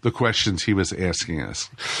the questions he was asking us.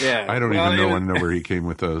 Yeah, I don't even want to know where he came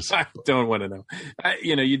with those. I don't want to know.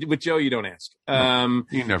 With Joe, you don't ask.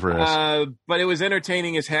 You never ask. But it was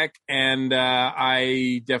entertaining as heck, and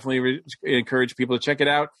I definitely encourage people to check it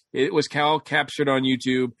out. It was captured on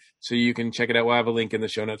YouTube, so you can check it out. We'll have a link in the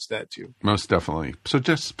show notes to that too. Most definitely. So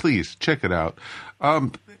just please check it out.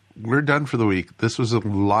 We're done for the week. This was a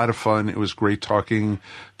lot of fun. It was great talking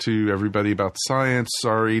to everybody about science.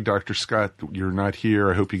 Sorry, Dr. Scott, you're not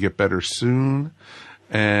here. I hope you get better soon.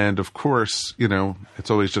 And of course,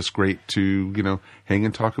 it's always just great to, hang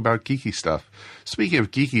and talk about geeky stuff. Speaking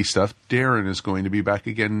of geeky stuff, Darren is going to be back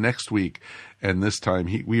again next week. And this time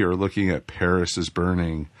we are looking at Paris is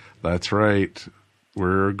Burning. That's right.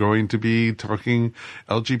 We're going to be talking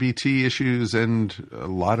LGBT issues and a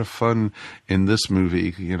lot of fun in this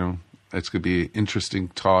movie. It's going to be an interesting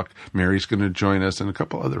talk. Mary's going to join us and a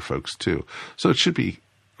couple other folks too. So it should be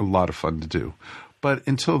a lot of fun to do. But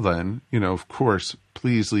until then, of course,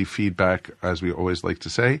 please leave feedback, as we always like to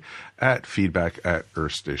say, at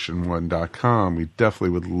feedback@earthstation1.com. We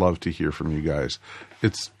definitely would love to hear from you guys.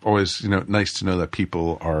 It's always, nice to know that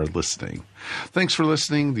people are listening. Thanks for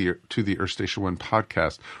listening to the Earth Station 1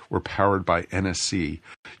 podcast. We're powered by NSC.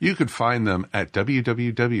 You can find them at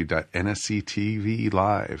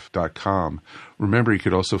www.nsctvlive.com. Remember, you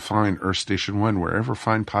could also find Earth Station 1 wherever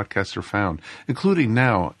fine podcasts are found, including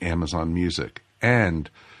now Amazon Music. And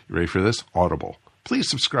You ready for this? Audible. Please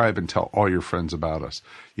subscribe and tell all your friends about us.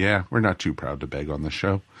 Yeah, we're not too proud to beg on the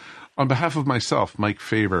show. On behalf of myself, Mike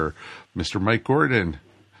Faber, Mr. Mike Gordon,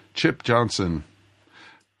 Chip Johnson,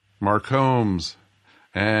 Mark Holmes,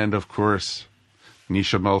 and, of course,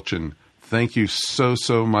 Nisha Mulchin, thank you so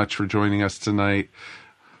much for joining us tonight.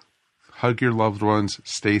 Hug your loved ones.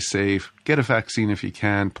 Stay safe. Get a vaccine if you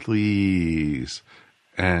can, please.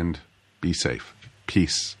 And be safe.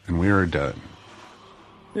 Peace. And we are done.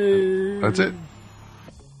 That's it.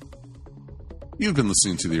 You've been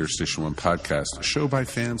listening to the Earth Station One podcast, a show by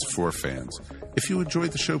fans for fans. If you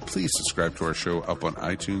enjoyed the show, please subscribe to our show up on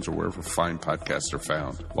iTunes or wherever fine podcasts are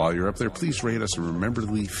found. While you're up there, please rate us and remember to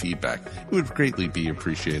leave feedback. It would greatly be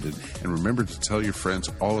appreciated. And remember to tell your friends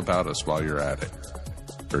all about us while you're at it.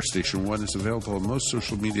 Earth Station One is available on most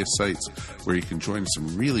social media sites where you can join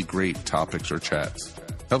some really great topics or chats.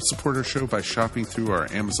 Help support our show by shopping through our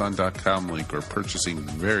Amazon.com link or purchasing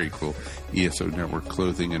very cool ESO Network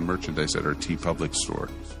clothing and merchandise at our TeePublic store.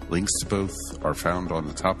 Links to both are found on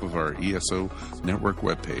the top of our ESO Network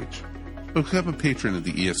webpage. Become a patron of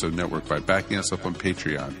the ESO Network by backing us up on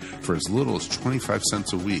Patreon for as little as 25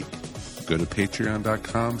 cents a week. Go to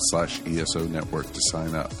patreon.com/ESO Network to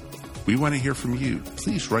sign up. We want to hear from you.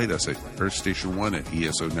 Please write us at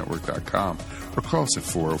earthstation1@esonetwork.com or call us at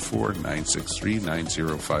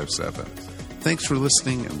 404-963-9057. Thanks for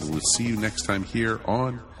listening, and we'll see you next time here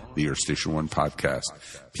on the Earth Station One podcast.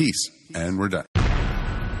 Peace, and we're done.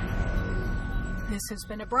 This has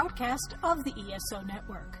been a broadcast of the ESO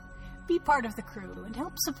Network. Be part of the crew and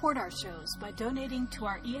help support our shows by donating to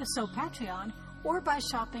our ESO Patreon or by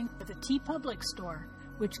shopping at the TeePublic store,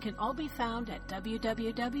 which can all be found at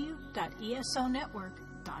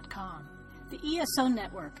www.esonetwork.com. The ESO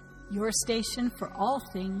Network, your station for all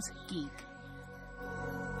things geek.